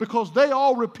judgment because they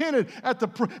all repented at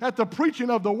the preaching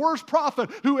of the worst prophet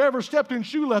who ever stepped in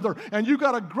shoe leather. And you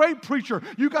got a great preacher.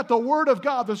 You got the Word of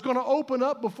God that's going to open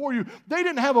up before you. They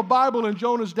didn't have a Bible in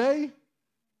Jonah's day.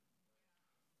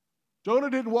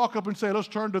 Jonah didn't walk up and say, let's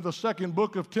turn to the second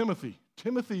book of Timothy.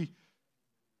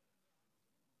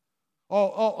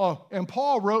 And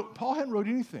Paul hadn't wrote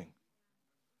anything.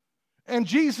 And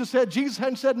Jesus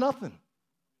hadn't said nothing.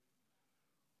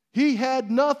 He had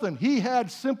nothing. He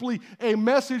had simply a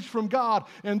message from God,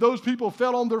 and those people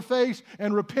fell on their face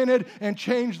and repented and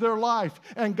changed their life.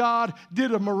 And God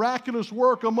did a miraculous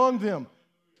work among them.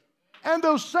 And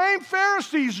those same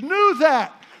Pharisees knew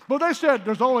that, but they said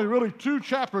there's only really 2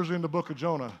 chapters in the book of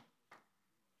Jonah.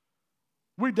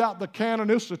 We doubt the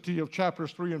canonicity of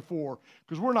chapters 3 and 4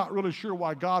 because we're not really sure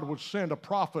why God would send a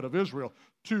prophet of Israel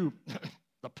to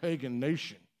the pagan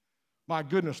nation. My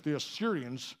goodness, the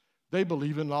Assyrians, they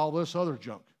believe in all this other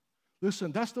junk.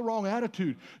 Listen, that's the wrong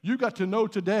attitude. You got to know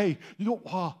today,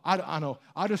 I know,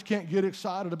 I just can't get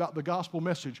excited about the gospel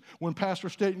message. When Pastor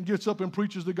Staten gets up and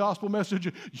preaches the gospel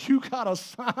message, you got a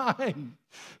sign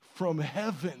from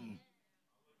heaven.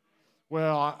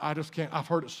 Well, I just can't. I've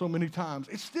heard it so many times.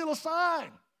 It's still a sign.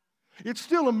 It's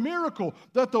still a miracle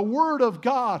that the Word of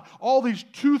God, all these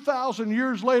 2,000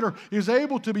 years later, is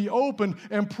able to be opened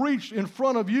and preached in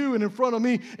front of you and in front of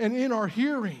me and in our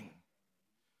hearing.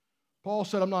 Paul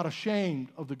said, I'm not ashamed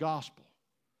of the gospel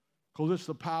because it's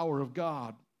the power of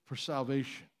God for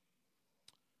salvation.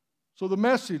 So the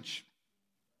message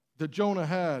that Jonah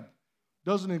had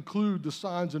doesn't include the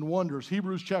signs and wonders.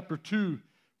 Hebrews chapter 2,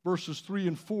 verses 3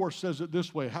 and 4 says it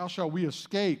this way: how shall we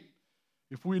escape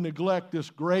if we neglect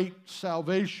this great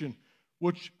salvation,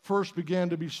 which first began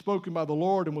to be spoken by the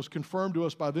Lord and was confirmed to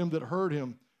us by them that heard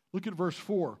him? Look at verse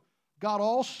 4. God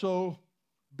also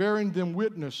bearing them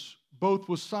witness, both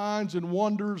with signs and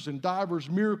wonders and divers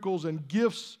miracles and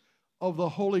gifts of the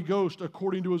Holy Ghost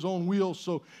according to his own will.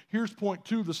 So here's point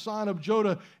 2. The sign of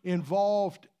Jonah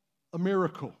involved a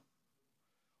miracle.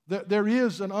 There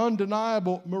is an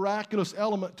undeniable miraculous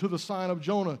element to the sign of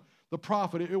Jonah, the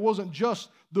prophet. It wasn't just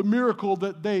the miracle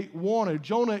that they wanted.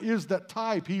 Jonah is that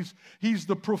type. He's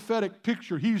the prophetic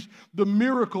picture. He's the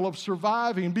miracle of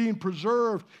surviving, being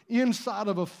preserved inside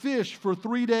of a fish for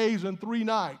 3 days and 3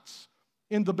 nights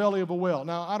in the belly of a whale.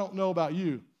 Now, I don't know about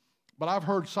you, but I've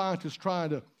heard scientists trying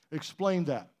to explain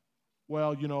that.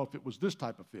 Well, if it was this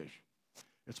type of fish,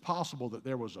 it's possible that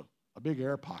there was a big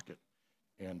air pocket,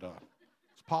 and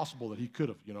it's possible that he could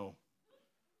have,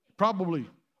 probably.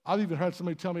 I've even had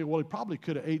somebody tell me, well, he probably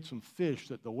could have ate some fish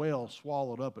that the whale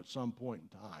swallowed up at some point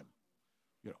in time.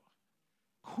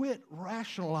 Quit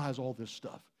rationalize all this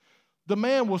stuff. The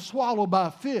man was swallowed by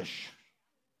a fish.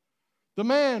 The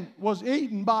man was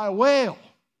eaten by a whale.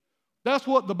 That's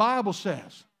what the Bible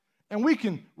says. And we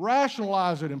can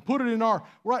rationalize it and put it in our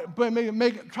right, but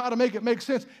try to make it make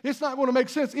sense. It's not going to make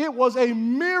sense. It was a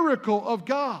miracle of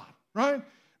God, right?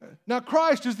 Now,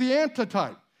 Christ is the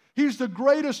antitype. He's the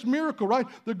greatest miracle, right?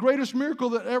 The greatest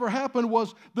miracle that ever happened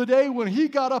was the day when he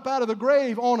got up out of the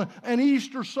grave on an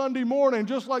Easter Sunday morning,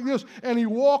 just like this, and he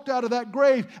walked out of that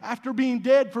grave after being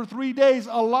dead for 3 days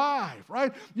alive,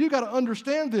 right? You got to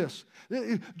understand this.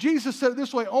 Jesus said it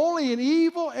this way: only an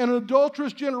evil and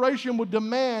adulterous generation would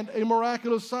demand a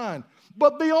miraculous sign.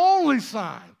 But the only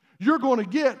sign you're going to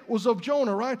get was of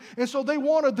Jonah, right? And so they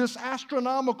wanted this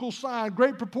astronomical sign,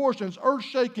 great proportions,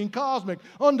 earth-shaking, cosmic,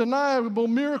 undeniable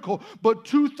miracle. But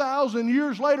 2,000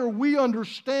 years later, we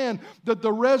understand that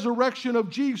the resurrection of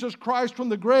Jesus Christ from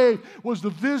the grave was the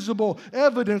visible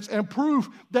evidence and proof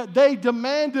that they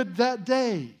demanded that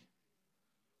day.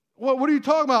 What are you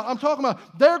talking about? I'm talking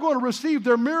about they're going to receive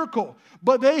their miracle,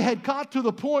 but they had got to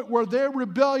the point where their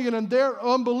rebellion and their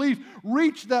unbelief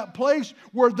reached that place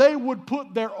where they would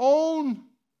put their own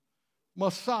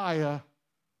Messiah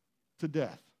to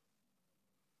death.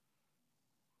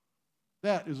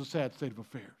 That is a sad state of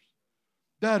affairs.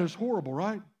 That is horrible,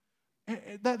 right?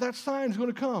 That sign is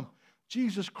going to come.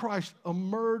 Jesus Christ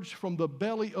emerged from the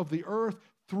belly of the earth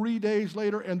 3 days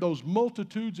later, and those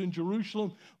multitudes in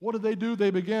Jerusalem, what did they do?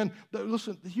 They began,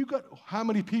 listen, you got how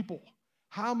many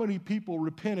people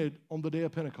repented on the day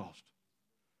of Pentecost?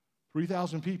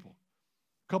 3,000 people.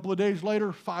 A couple of days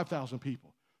later, 5,000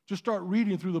 people. Just start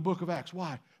reading through the book of Acts.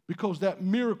 Why? Because that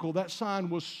miracle, that sign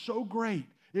was so great.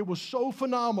 It was so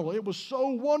phenomenal. It was so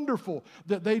wonderful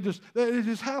that it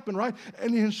just happened, right?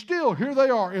 And still, here they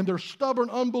are in their stubborn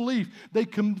unbelief. They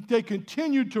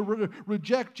continued to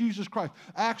reject Jesus Christ.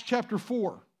 Acts chapter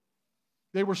 4.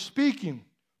 They were speaking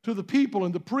to the people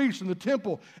and the priests in the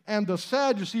temple, and the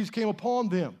Sadducees came upon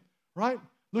them, right?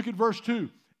 Look at verse 2.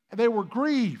 They were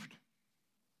grieved.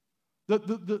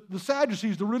 The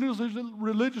Sadducees, the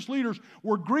religious leaders,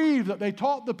 were grieved that they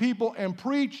taught the people and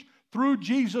preached through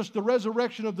Jesus the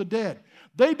resurrection of the dead.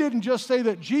 They didn't just say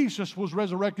that Jesus was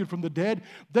resurrected from the dead.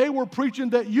 They were preaching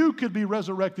that you could be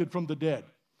resurrected from the dead.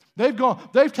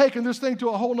 They've taken this thing to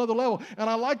a whole nother level. And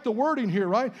I like the wording here,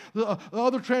 right? The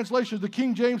other translations, the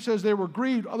King James says they were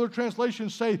grieved. Other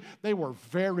translations say they were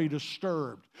very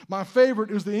disturbed. My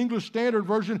favorite is the English Standard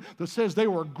Version that says they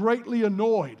were greatly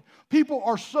annoyed. People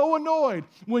are so annoyed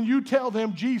when you tell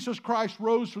them Jesus Christ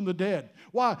rose from the dead.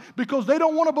 Why? Because they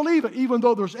don't want to believe it, even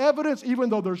though there's evidence, even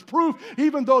though there's proof,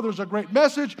 even though there's a great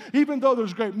message, even though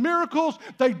there's great miracles.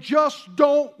 They just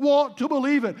don't want to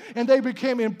believe it. And they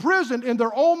became imprisoned in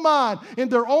their own mind, in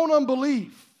their own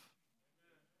unbelief.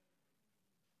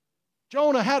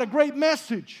 Jonah had a great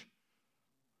message.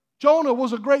 Jonah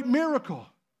was a great miracle.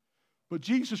 But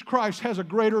Jesus Christ has a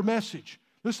greater message.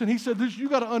 Listen, he said, you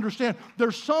got to understand,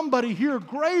 there's somebody here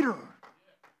greater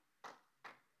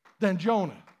than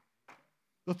Jonah.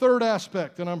 The third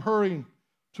aspect, and I'm hurrying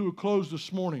to a close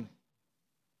this morning,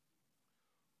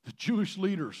 the Jewish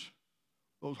leaders,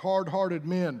 those hard-hearted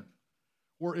men,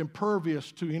 were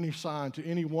impervious to any sign, to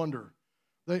any wonder.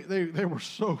 They were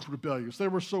so rebellious. They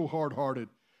were so hard-hearted.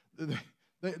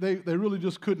 They really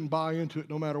just couldn't buy into it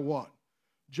no matter what.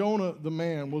 Jonah, the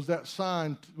man, was that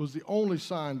sign, was the only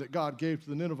sign that God gave to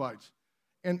the Ninevites.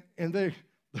 And the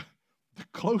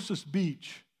closest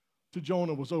beach to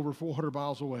Jonah was over 400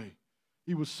 miles away.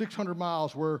 He was 600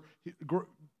 miles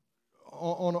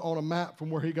on a map from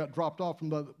where he got dropped off from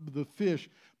the fish.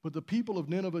 But the people of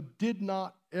Nineveh did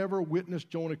not ever witness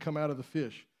Jonah come out of the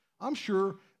fish. I'm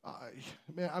sure,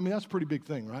 that's a pretty big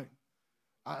thing, right?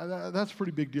 That's a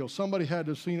pretty big deal. Somebody had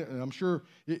to have seen it, and I'm sure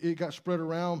it got spread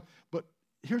around. But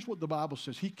here's what the Bible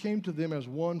says. He came to them as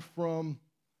one from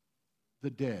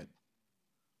the dead,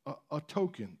 a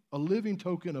token, a living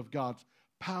token of God's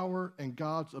power and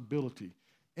God's ability.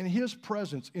 And his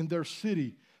presence in their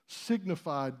city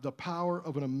signified the power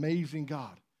of an amazing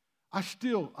God. I'm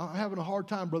having a hard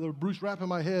time, Brother Bruce, wrapping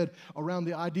my head around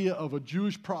the idea of a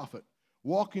Jewish prophet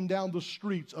walking down the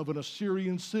streets of an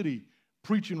Assyrian city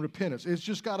preaching repentance. It's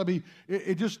just got to be,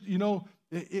 it's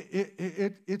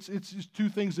just two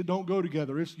things that don't go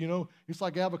together. It's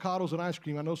like avocados and ice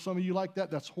cream. I know some of you like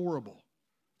that. That's horrible.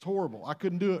 It's horrible. I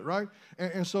couldn't do it, right?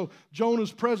 And so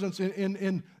Jonah's presence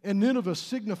in Nineveh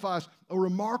signifies a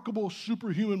remarkable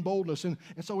superhuman boldness. And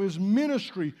so his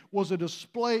ministry was a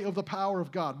display of the power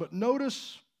of God. But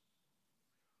notice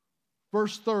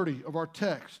verse 30 of our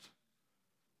text.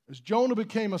 As Jonah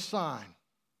became a sign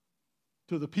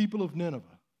to the people of Nineveh,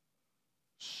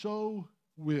 so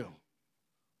the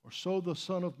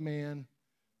Son of Man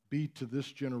be to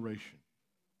this generation.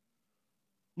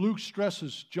 Luke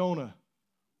stresses Jonah's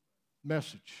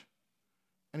message,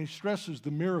 and he stresses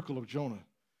the miracle of Jonah,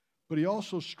 but he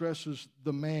also stresses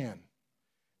the man.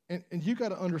 And you got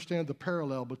to understand the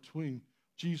parallel between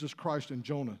Jesus Christ and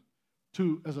Jonah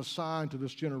as a sign to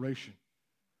this generation.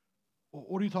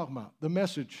 What are you talking about? The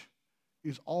message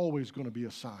is always going to be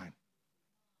a sign,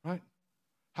 right?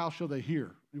 How shall they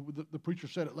hear? The preacher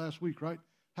said it last week, right?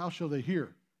 How shall they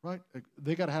hear, right?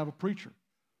 They got to have a preacher,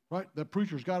 right? That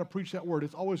preacher's got to preach that word.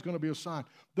 It's always going to be a sign.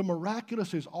 The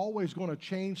miraculous is always going to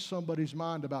change somebody's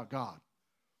mind about God.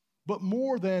 But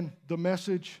more than the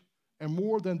message and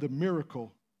more than the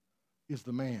miracle is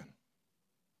the man.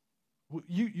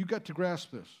 You got to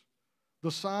grasp this.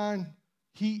 The sign,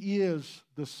 he is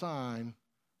the sign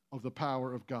of the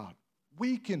power of God.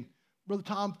 We can, Brother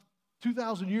Tom,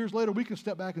 2,000 years later, we can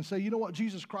step back and say, you know what?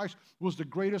 Jesus Christ was the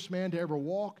greatest man to ever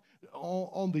walk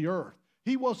on the earth.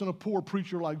 He wasn't a poor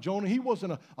preacher like Jonah. He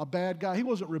wasn't a bad guy. He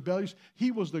wasn't rebellious.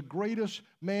 He was the greatest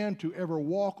man to ever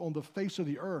walk on the face of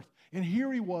the earth. And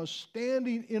here he was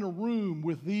standing in a room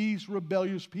with these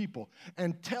rebellious people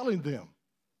and telling them,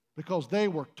 because they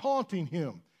were taunting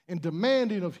him and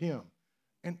demanding of him.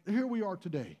 And here we are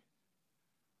today.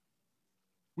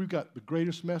 We've got the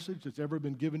greatest message that's ever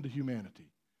been given to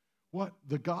humanity. What?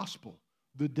 The gospel,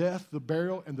 the death, the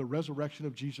burial, and the resurrection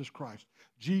of Jesus Christ.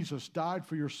 Jesus died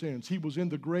for your sins. He was in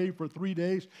the grave for 3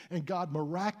 days, and God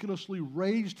miraculously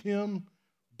raised him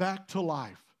back to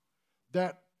life.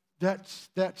 That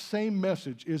same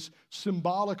message is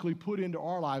symbolically put into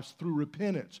our lives through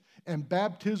repentance and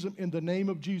baptism in the name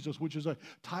of Jesus, which is a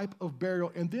type of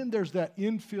burial. And then there's that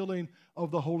infilling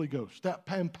of the Holy Ghost, that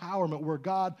empowerment where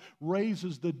God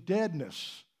raises the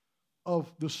deadness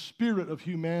of the spirit of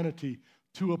humanity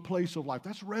to a place of life.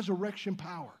 That's resurrection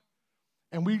power.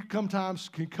 And we sometimes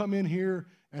can come in here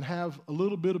and have a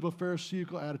little bit of a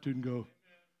Pharisaical attitude and go,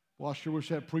 well, I sure wish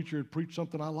that preacher had preached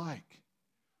something I like.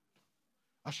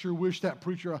 I sure wish that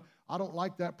preacher, I don't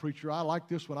like that preacher. I like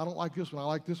this one. I don't like this one. I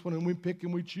like this one. And we pick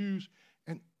and we choose.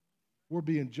 And we're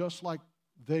being just like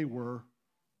they were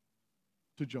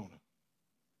to Jonah.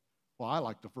 Well, I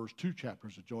like the first 2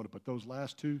 chapters of Jonah, but those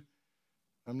last 2,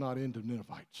 I'm not into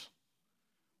Ninevites.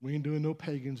 We ain't doing no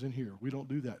pagans in here. We don't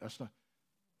do that. That's not.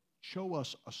 Show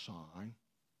us a sign.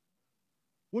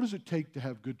 What does it take to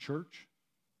have good church?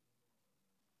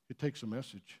 It takes a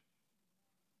message,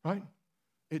 right?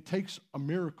 It takes a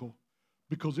miracle,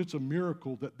 because it's a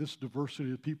miracle that this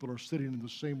diversity of people are sitting in the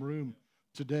same room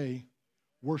today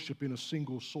worshiping a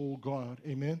single soul God.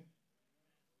 Amen?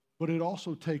 But it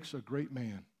also takes a great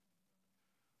man,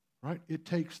 right? It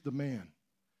takes the man.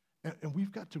 And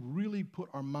we've got to really put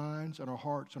our minds and our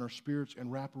hearts and our spirits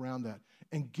and wrap around that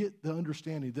and get the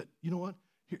understanding that, you know what?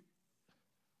 Here,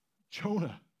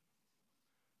 Jonah,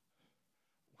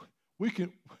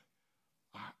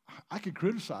 I could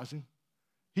criticize him.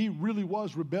 He really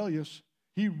was rebellious.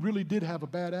 He really did have a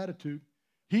bad attitude.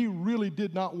 He really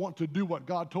did not want to do what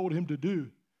God told him to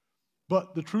do.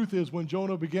 But the truth is, when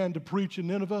Jonah began to preach in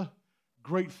Nineveh,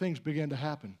 great things began to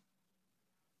happen.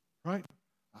 Right?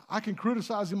 I can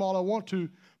criticize him all I want to,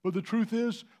 but the truth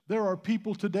is, there are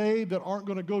people today that aren't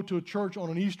going to go to a church on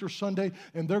an Easter Sunday,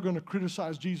 and they're going to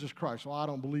criticize Jesus Christ. Well, I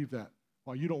don't believe that.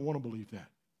 Well, you don't want to believe that.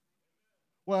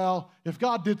 Well, if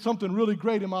God did something really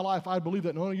great in my life, I believe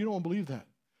that. No, you don't believe that.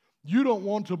 You don't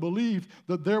want to believe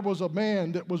that there was a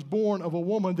man that was born of a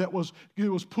woman that was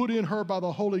put in her by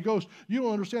the Holy Ghost. You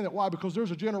don't understand that. Why? Because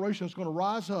there's a generation that's going to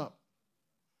rise up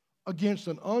against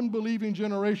an unbelieving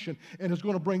generation and is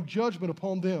going to bring judgment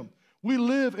upon them. We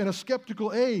live in a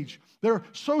skeptical age. They're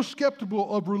so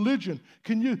skeptical of religion.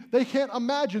 They can't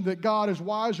imagine that God is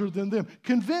wiser than them.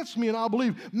 Convince me and I'll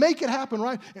believe. Make it happen,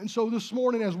 right? And so this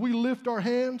morning, as we lift our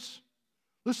hands,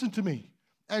 listen to me.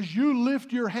 As you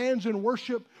lift your hands in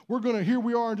worship, here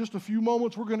we are in just a few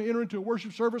moments, we're going to enter into a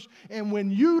worship service. And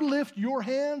when you lift your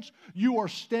hands, you are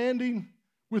standing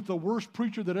with the worst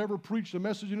preacher that ever preached a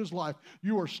message in his life.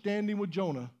 You are standing with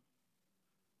Jonah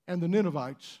and the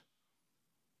Ninevites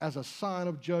as a sign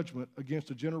of judgment against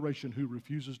a generation who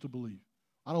refuses to believe.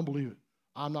 I don't believe it.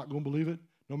 I'm not going to believe it.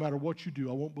 No matter what you do,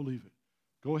 I won't believe it.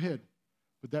 Go ahead.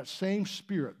 But that same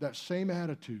spirit, that same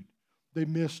attitude, they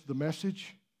missed the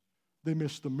message, they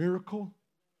missed the miracle,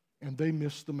 and they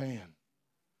missed the man.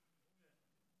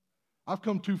 I've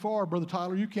come too far, Brother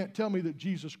Tyler. You can't tell me that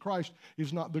Jesus Christ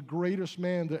is not the greatest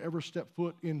man that ever stepped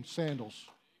foot in sandals.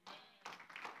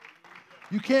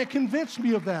 You can't convince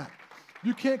me of that.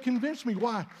 You can't convince me.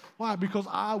 Why? Why? Because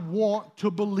I want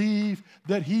to believe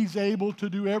that he's able to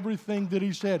do everything that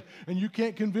he said. And you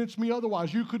can't convince me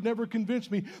otherwise. You could never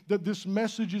convince me that this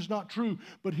message is not true.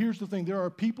 But here's the thing. There are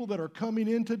people that are coming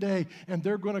in today, and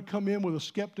they're going to come in with a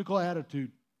skeptical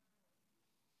attitude.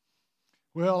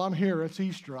 Well, I'm here. It's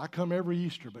Easter. I come every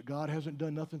Easter, but God hasn't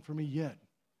done nothing for me yet.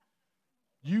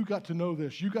 You got to know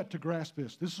this. You got to grasp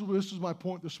this. This is my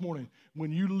point this morning.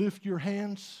 When you lift your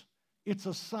hands, it's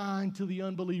a sign to the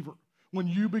unbeliever. When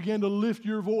you begin to lift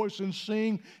your voice and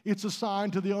sing, it's a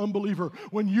sign to the unbeliever.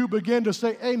 When you begin to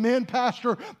say, amen,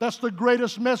 Pastor, that's the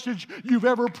greatest message you've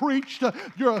ever preached,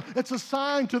 it's a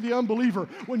sign to the unbeliever.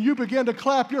 When you begin to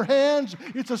clap your hands,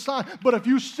 it's a sign. But if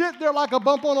you sit there like a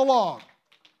bump on a log,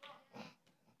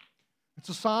 it's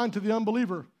a sign to the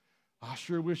unbeliever. I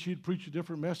sure wish he'd preach a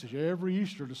different message. Every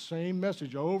Easter, the same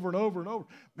message over and over and over.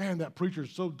 Man, that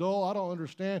preacher's so dull. I don't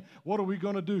understand. What are we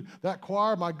going to do? That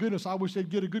choir, my goodness, I wish they'd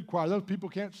get a good choir. Those people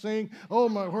can't sing. Oh,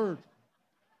 my word.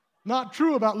 Not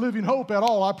true about Living Hope at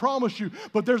all, I promise you.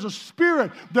 But there's a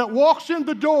spirit that walks in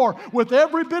the door with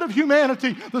every bit of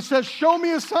humanity that says, show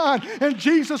me a sign. And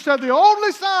Jesus said, the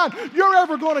only sign you're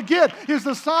ever going to get is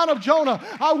the sign of Jonah.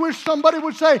 I wish somebody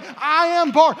would say, I am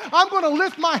Bart. I'm going to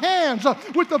lift my hands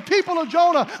with the people of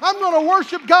Jonah. I'm going to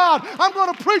worship God. I'm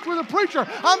going to preach with a preacher.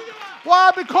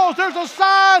 Why? Because there's a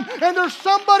sign and there's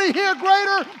somebody here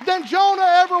greater than Jonah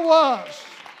ever was.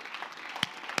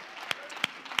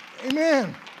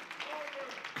 Amen.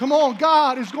 Come on,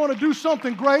 God is going to do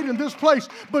something great in this place,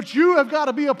 but you have got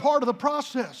to be a part of the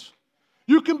process.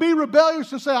 You can be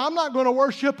rebellious and say, I'm not going to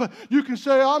worship. You can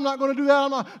say, I'm not going to do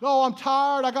that. I'm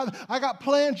tired. I got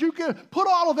plans. You can put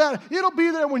all of that. It'll be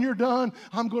there when you're done.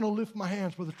 I'm going to lift my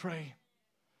hands with a tray.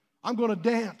 I'm going to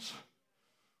dance.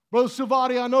 Brother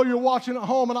Silvati, I know you're watching at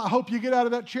home, and I hope you get out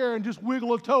of that chair and just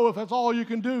wiggle a toe if that's all you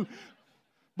can do.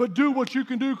 But do what you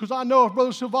can do, because I know if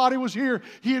Brother Silvati was here,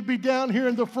 he'd be down here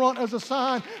in the front as a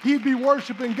sign. He'd be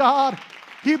worshiping God.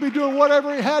 He'd be doing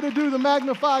whatever he had to do to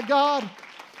magnify God.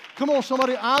 Come on,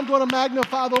 somebody. I'm going to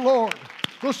magnify the Lord.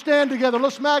 Let's stand together.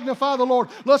 Let's magnify the Lord.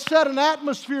 Let's set an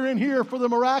atmosphere in here for the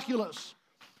miraculous.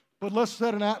 But let's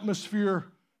set an atmosphere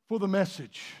for the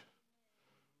message.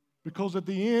 Because at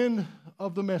the end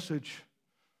of the message,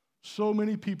 so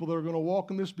many people that are going to walk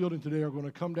in this building today are going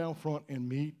to come down front and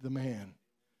meet the man.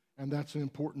 And that's an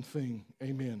important thing.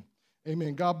 Amen.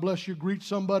 Amen. God bless you. Greet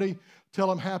somebody. Tell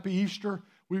them Happy Easter.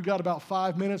 We've got about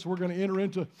 5 minutes. We're going to enter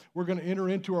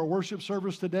into our worship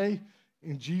service today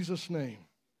in Jesus' name.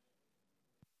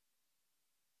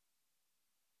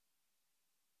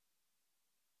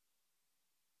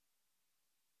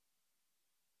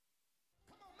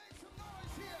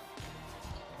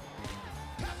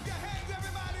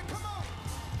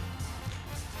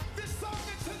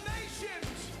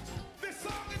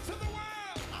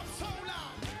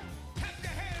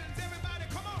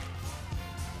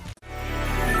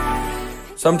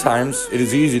 Sometimes it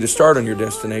is easy to start on your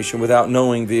destination without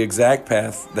knowing the exact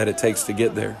path that it takes to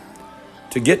get there.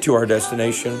 To get to our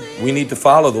destination, we need to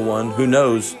follow the one who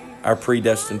knows our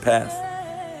predestined path.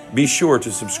 Be sure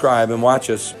to subscribe and watch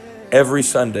us every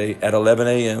Sunday at 11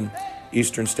 a.m.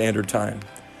 Eastern Standard Time.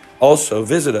 Also,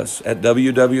 visit us at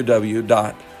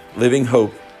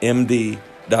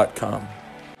www.livinghopemd.com.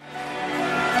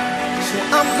 So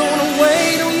I'm gonna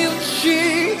wait on you,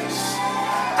 Jesus.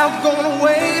 I'm gonna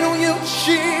wait on you,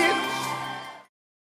 Jesus.